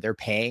deal where they're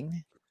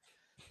paying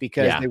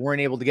because they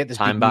weren't able to get this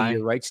big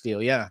media rights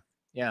deal. Yeah.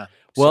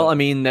 Well, I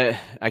mean,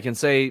 I can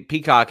say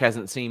Peacock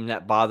hasn't seemed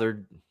that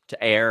bothered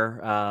to air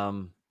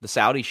the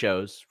Saudi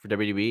shows for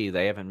WWE.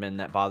 They haven't been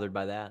that bothered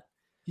by that.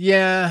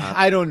 Yeah,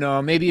 I don't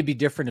know. Maybe it'd be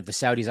different if the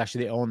Saudis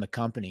actually own the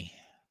company.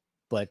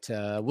 But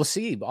we'll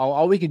see.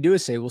 All we can do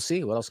is say we'll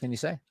see. What else can you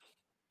say?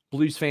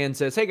 Blues fan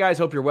says, hey guys,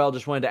 hope you're well.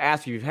 Just wanted to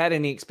ask if you've had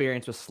any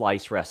experience with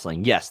Slice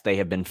Wrestling. Yes, they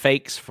have been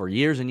fakes for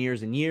years and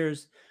years and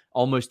years.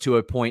 almost to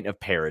a point of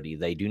parody.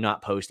 They do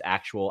not post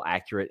actual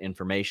accurate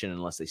information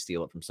unless they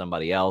steal it from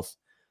somebody else.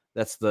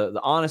 That's the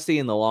honesty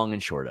and the long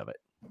and short of it.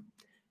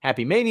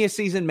 Happy Mania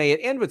season. May it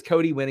end with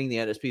Cody winning the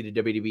undisputed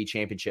WWE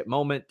Championship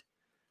moment.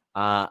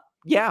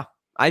 Yeah,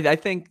 I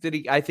think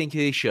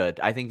he should.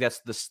 I think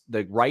that's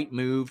the right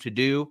move to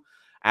do.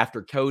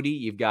 After Cody,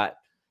 you've got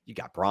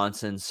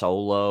Bronson,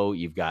 Solo,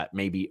 you've got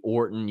maybe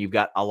Orton, you've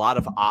got a lot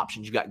of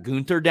options. You've got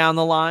Gunther down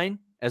the line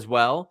as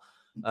well,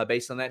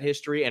 based on that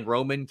history, and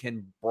Roman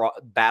can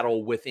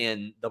battle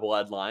within the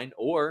bloodline,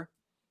 or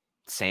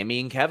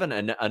Sammy and Kevin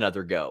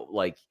another go.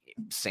 Like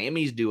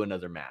Sammy's do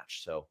another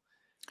match, so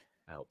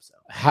I hope so.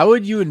 How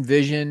would you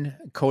envision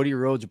Cody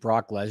Rhodes,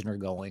 Brock Lesnar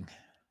going?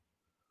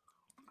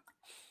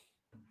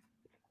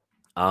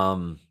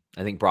 I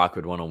think Brock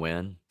would want to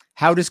win.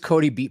 How does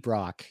Cody beat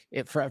Brock?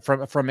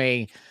 From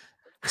a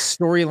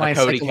storyline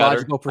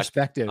psychological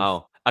perspective.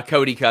 A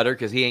Cody cutter,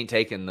 because he ain't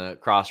taking the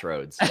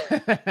crossroads.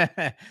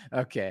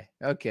 Okay.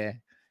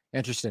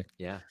 Interesting.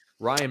 Yeah.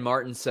 Ryan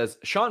Martin says,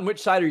 Sean,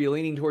 which side are you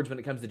leaning towards when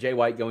it comes to Jay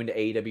White going to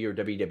AEW or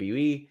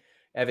WWE?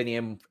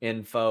 Evan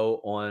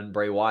info on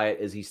Bray Wyatt.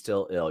 Is he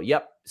still ill?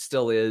 Yep,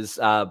 still is.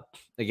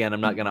 Again,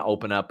 I'm not going to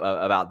open up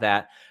about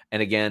that.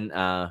 And again,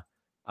 I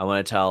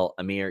want to tell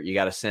Amir, you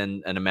got to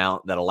send an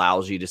amount that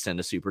allows you to send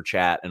a super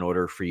chat in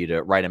order for you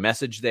to write a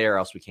message there,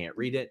 else we can't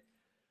read it.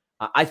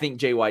 I think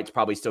Jay White's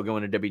probably still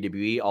going to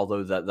WWE,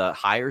 although the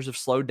hires have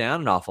slowed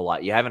down an awful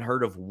lot. You haven't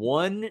heard of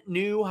one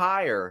new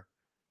hire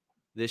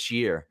this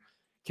year.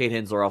 Kate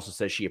Hensler also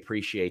says she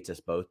appreciates us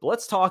both. But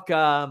let's talk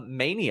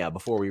Mania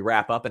before we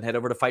wrap up and head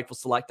over to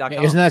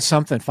FightfulSelect.com. Isn't that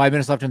something? 5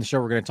 minutes left in the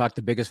show. We're going to talk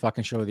the biggest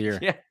fucking show of the year.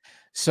 Yeah.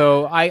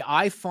 So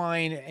I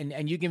find,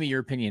 and you give me your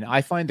opinion,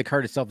 I find the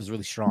card itself is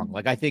really strong.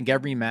 Like, I think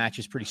every match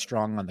is pretty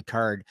strong on the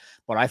card,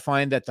 but I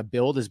find that the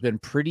build has been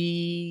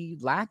pretty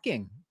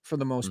lacking for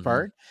the most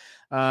part.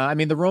 I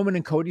mean, the Roman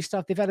and Cody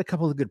stuff, they've had a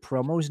couple of good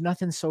promos,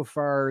 nothing so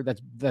far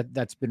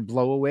that's been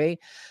blow away.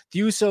 The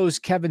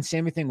Usos, Kevin,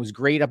 Sami thing was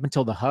great up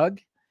until the hug.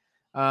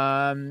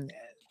 Bianca,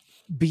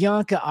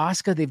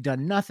 Asuka, they've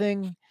done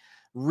nothing.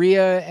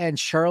 Rhea and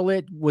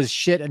Charlotte was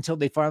shit until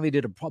they finally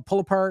did a pull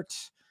apart.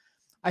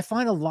 I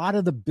find a lot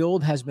of the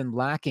build has been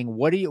lacking.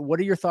 What are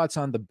your thoughts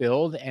on the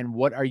build, and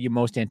what are you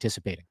most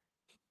anticipating?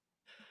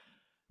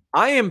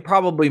 I am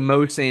probably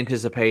most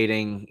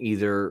anticipating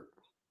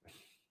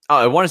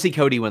I want to see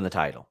Cody win the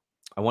title.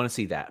 I want to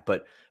see that.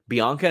 But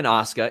Bianca and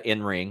Asuka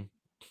in ring,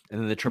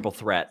 and then the triple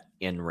threat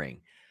in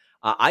ring.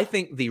 I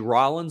think the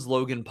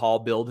Rollins-Logan Paul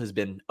build has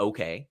been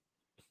okay.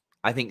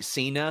 I think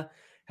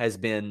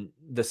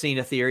the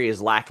Cena Theory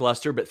is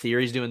lackluster, but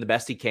Theory's doing the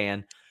best he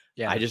can.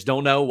 Yeah. I just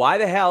don't know why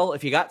the hell,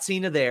 if you got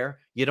Cena there,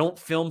 you don't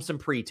film some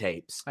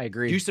pre-tapes. I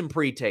agree. Do some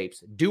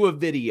pre-tapes. Do a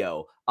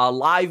video. A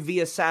live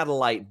via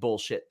satellite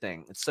bullshit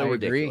thing. It's so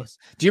ridiculous.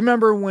 Do you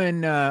remember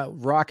when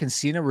Rock and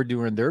Cena were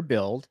doing their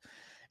build,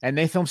 and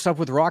they filmed stuff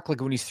with Rock,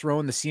 like when he's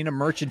throwing the Cena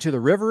merch into the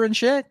river and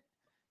shit?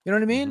 You know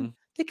what I mean? Mm-hmm.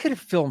 They could have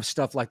filmed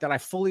stuff like that. I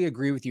fully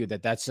agree with you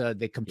that's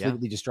they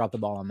completely just dropped the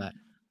ball on that.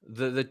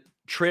 The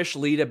Trish,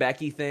 Lita,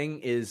 Becky thing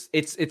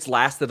it's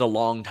lasted a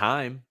long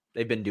time.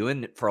 They've been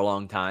doing it for a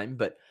long time,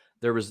 but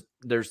there's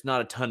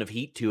not a ton of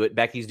heat to it.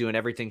 Becky's doing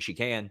everything she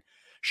can.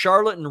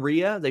 Charlotte and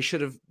Rhea, they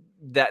should have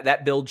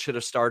that build should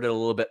have started a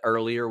little bit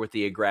earlier with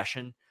the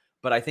aggression.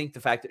 But I think the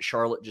fact that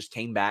Charlotte just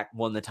came back,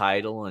 won the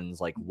title, and is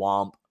like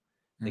womp,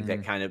 I think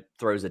that kind of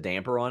throws a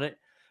damper on it.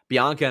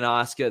 Bianca and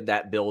Asuka,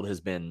 that build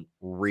has been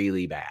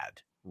really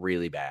bad,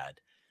 really bad.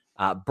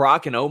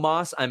 Brock and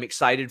Omos, I'm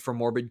excited for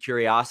morbid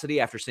curiosity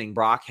after seeing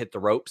Brock hit the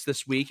ropes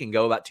this week and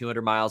go about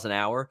 200 miles an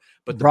hour.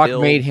 But Brock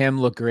made him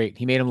look great.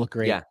 He made him look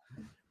great. Yeah.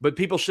 But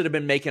people should have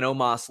been making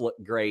Omos look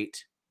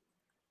great.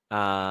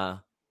 Yeah.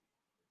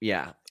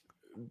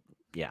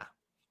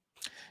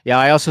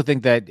 I also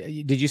think that,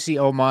 did you see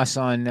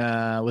Omos on,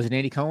 was it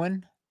Andy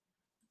Cohen?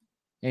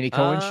 Andy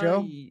Cohen's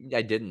show?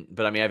 I didn't,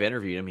 but I mean, I've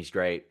interviewed him. He's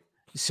great.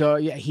 So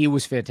yeah, he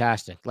was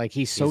fantastic. Like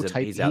he's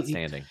tight. He's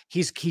outstanding.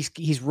 He's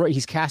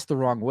cast the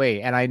wrong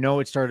way. And I know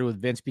it started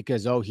with Vince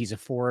because, he's a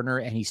foreigner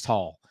and he's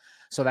tall.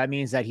 So that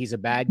means that he's a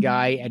bad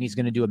guy and he's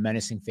going to do a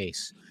menacing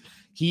face.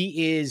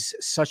 He is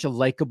such a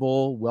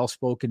likable,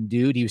 well-spoken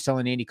dude. He was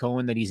telling Andy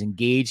Cohen that he's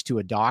engaged to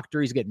a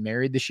doctor. He's getting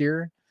married this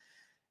year.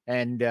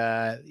 And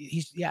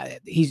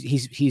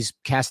he's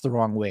cast the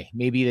wrong way.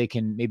 Maybe they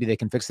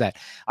can fix that.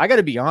 I got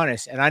to be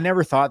honest, and I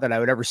never thought that I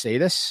would ever say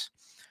this.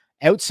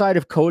 Outside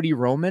of Cody,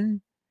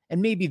 Roman,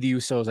 and maybe the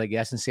Usos, I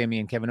guess, and Sami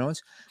and Kevin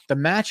Owens, the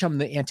match I'm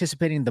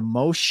anticipating the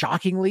most,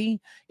 shockingly,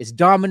 is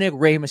Dominic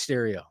Rey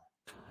Mysterio.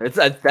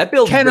 That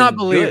build cannot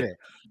believe it.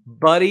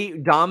 Buddy,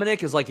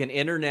 Dominic is like an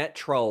internet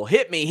troll.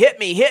 Hit me, hit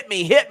me, hit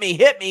me, hit me,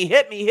 hit me,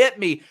 hit me, hit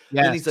me.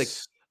 Yes. And he's like,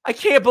 I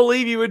can't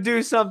believe you would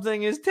do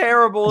something as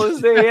terrible as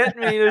they hit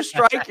me to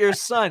strike your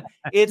son.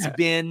 It's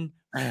been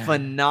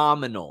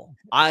phenomenal.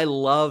 I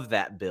love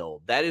that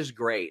build. That is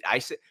great.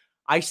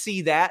 I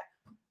see that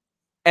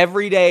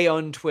every day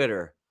on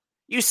Twitter.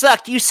 You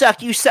suck, you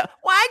suck, you suck.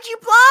 Why'd you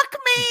block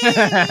me?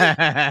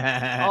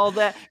 All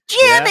that.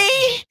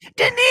 Jimmy,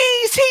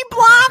 Denise, he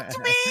blocked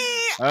me.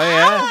 Oh,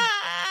 yeah.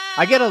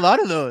 I get a lot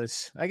of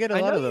those. I get a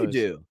I lot know of those. you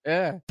do.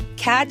 Yeah.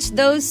 Catch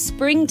those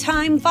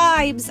springtime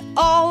vibes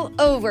all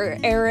over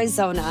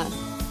Arizona.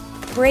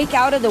 Break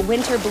out of the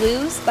winter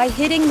blues by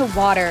hitting the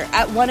water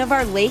at one of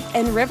our lake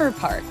and river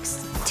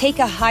parks. Take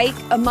a hike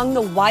among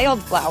the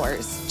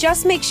wildflowers.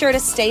 Just make sure to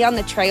stay on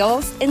the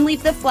trails and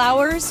leave the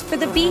flowers for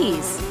the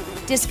bees.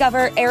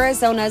 Discover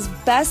Arizona's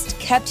best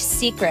kept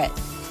secret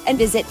and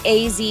visit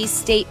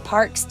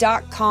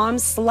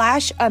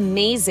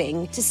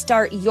azstateparks.com/amazing to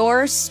start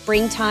your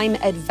springtime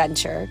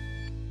adventure.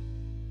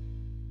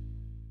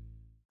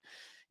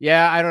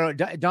 Yeah, I don't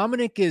know.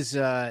 Dominic is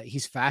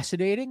he's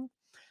fascinating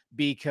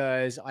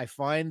because I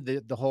find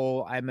the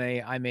whole I'm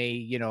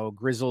a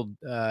grizzled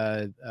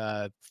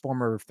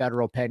former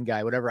federal pen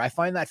guy, whatever. I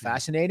find that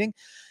fascinating.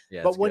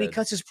 Yeah, But when he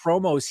cuts his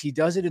promos, he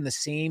does it in the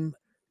same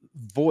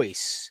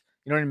voice.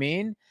 You know what I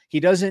mean? He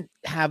doesn't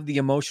have the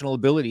emotional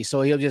ability.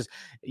 So he'll just,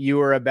 you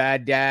were a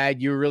bad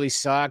dad. You really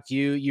sucked.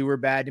 You were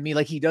bad to me.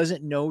 Like he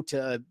doesn't know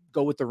to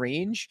go with the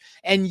range.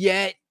 And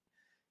yet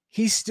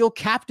he's still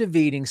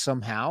captivating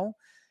somehow.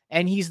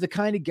 And he's the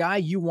kind of guy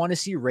you want to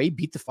see Ray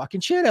beat the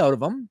fucking shit out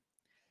of him.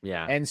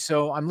 Yeah. And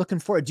so I'm looking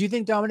forward. Do you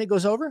think Dominic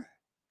goes over?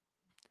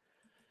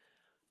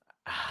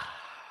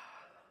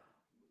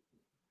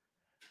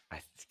 I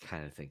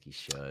kind of think he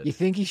should. You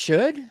think he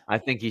should? I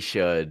think he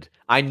should.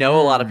 I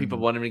know a lot of people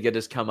want him to get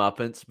his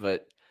comeuppance,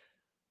 but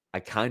I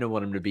kind of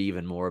want him to be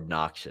even more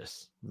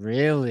obnoxious.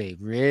 Really?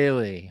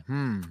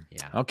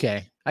 Yeah.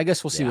 Okay. I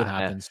guess we'll see what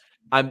happens.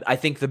 I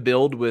think the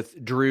build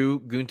with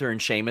Drew, Gunther,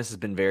 and Sheamus has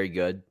been very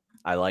good.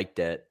 I liked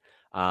it.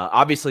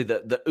 Obviously,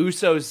 the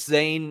Usos,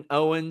 Zayn,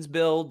 Owens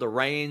build, the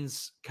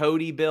Reigns,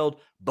 Cody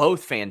build,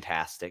 both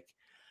fantastic.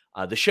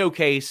 The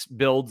showcase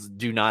builds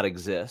do not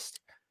exist.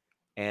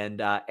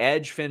 And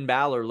Edge, Finn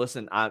Balor,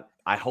 listen, I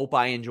hope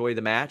I enjoy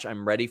the match.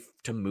 I'm ready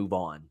to move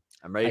on.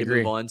 I'm ready to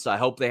move on. So I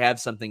hope they have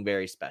something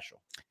very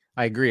special.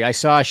 I agree. I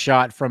saw a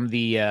shot from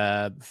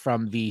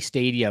the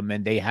stadium,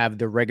 and they have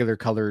the regular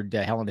colored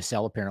Hell in a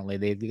Cell. Apparently,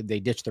 they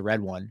ditched the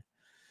red one.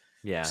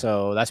 Yeah.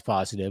 So that's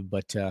positive.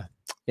 But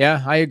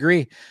yeah, I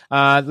agree.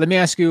 Let me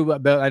ask you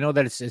about. I know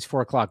that it's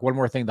 4:00. One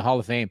more thing: the Hall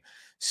of Fame.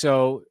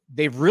 So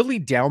they've really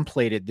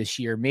downplayed it this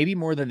year, maybe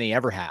more than they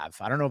ever have.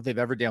 I don't know if they've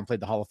ever downplayed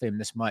the Hall of Fame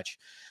this much.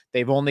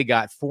 They've only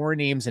got 4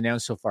 names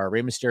announced so far: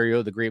 Rey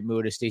Mysterio, the Great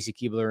Muta, Stacy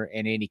Keibler,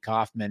 and Andy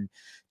Kaufman.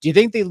 Do you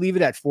think they leave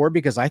it at 4?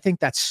 Because I think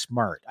that's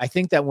smart. I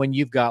think that when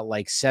you've got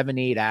like 7,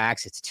 8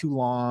 acts, it's too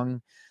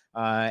long.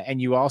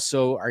 And you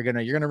also you're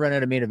gonna run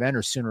out of main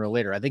eventers sooner or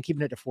later. I think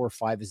keeping it to 4 or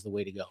 5 is the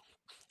way to go.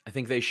 I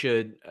think they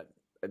should.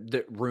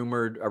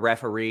 Rumored a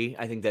referee.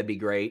 I think that'd be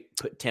great.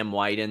 Put Tim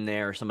White in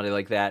there or somebody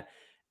like that,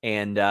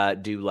 and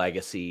do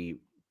legacy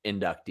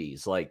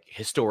inductees, like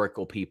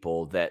historical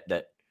people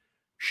that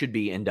should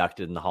be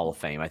inducted in the Hall of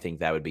Fame. I think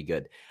that would be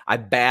good. I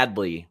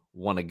badly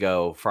want to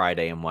go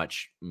Friday and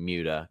watch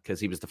Muta because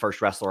he was the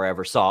first wrestler I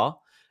ever saw,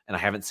 and I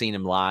haven't seen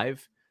him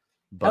live.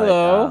 But,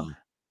 hello,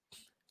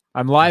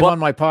 I'm live on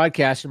my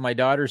podcast, and my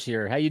daughter's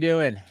here. How you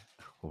doing?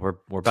 We're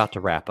about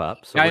to wrap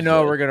up. So I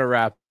know we're gonna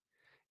wrap.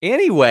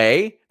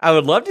 Anyway, I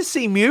would love to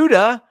see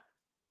Muta.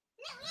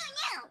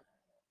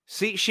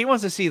 See, she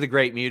wants to see the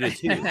Great Muta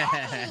too.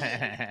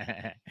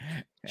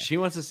 She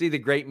wants to see the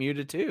Great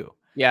Muta too.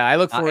 Yeah, I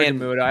look forward to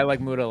Muta. I like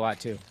Muta a lot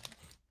too.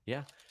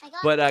 Yeah.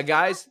 But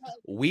guys,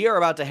 we are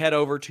about to head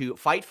over to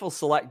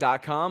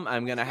FightfulSelect.com.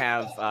 I'm going to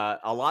have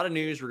a lot of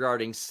news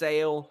regarding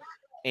sale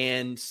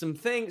and some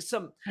things,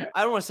 I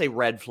don't want to say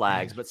red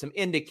flags, but some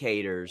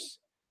indicators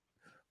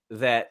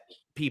that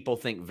people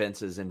think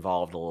Vince is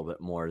involved a little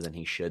bit more than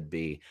he should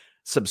be.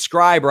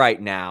 Subscribe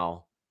right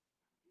now.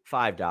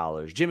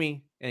 $5.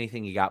 Jimmy,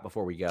 anything you got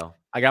before we go?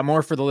 I got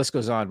more for the list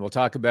goes on. We'll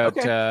talk about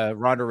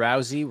Ronda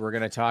Rousey. We're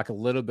going to talk a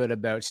little bit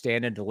about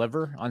Stand and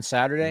Deliver on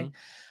Saturday.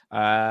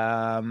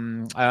 A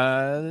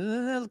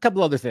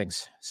couple other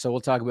things. So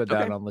we'll talk about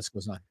that on List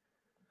Goes On.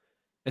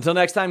 Until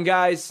next time,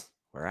 guys,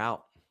 we're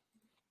out.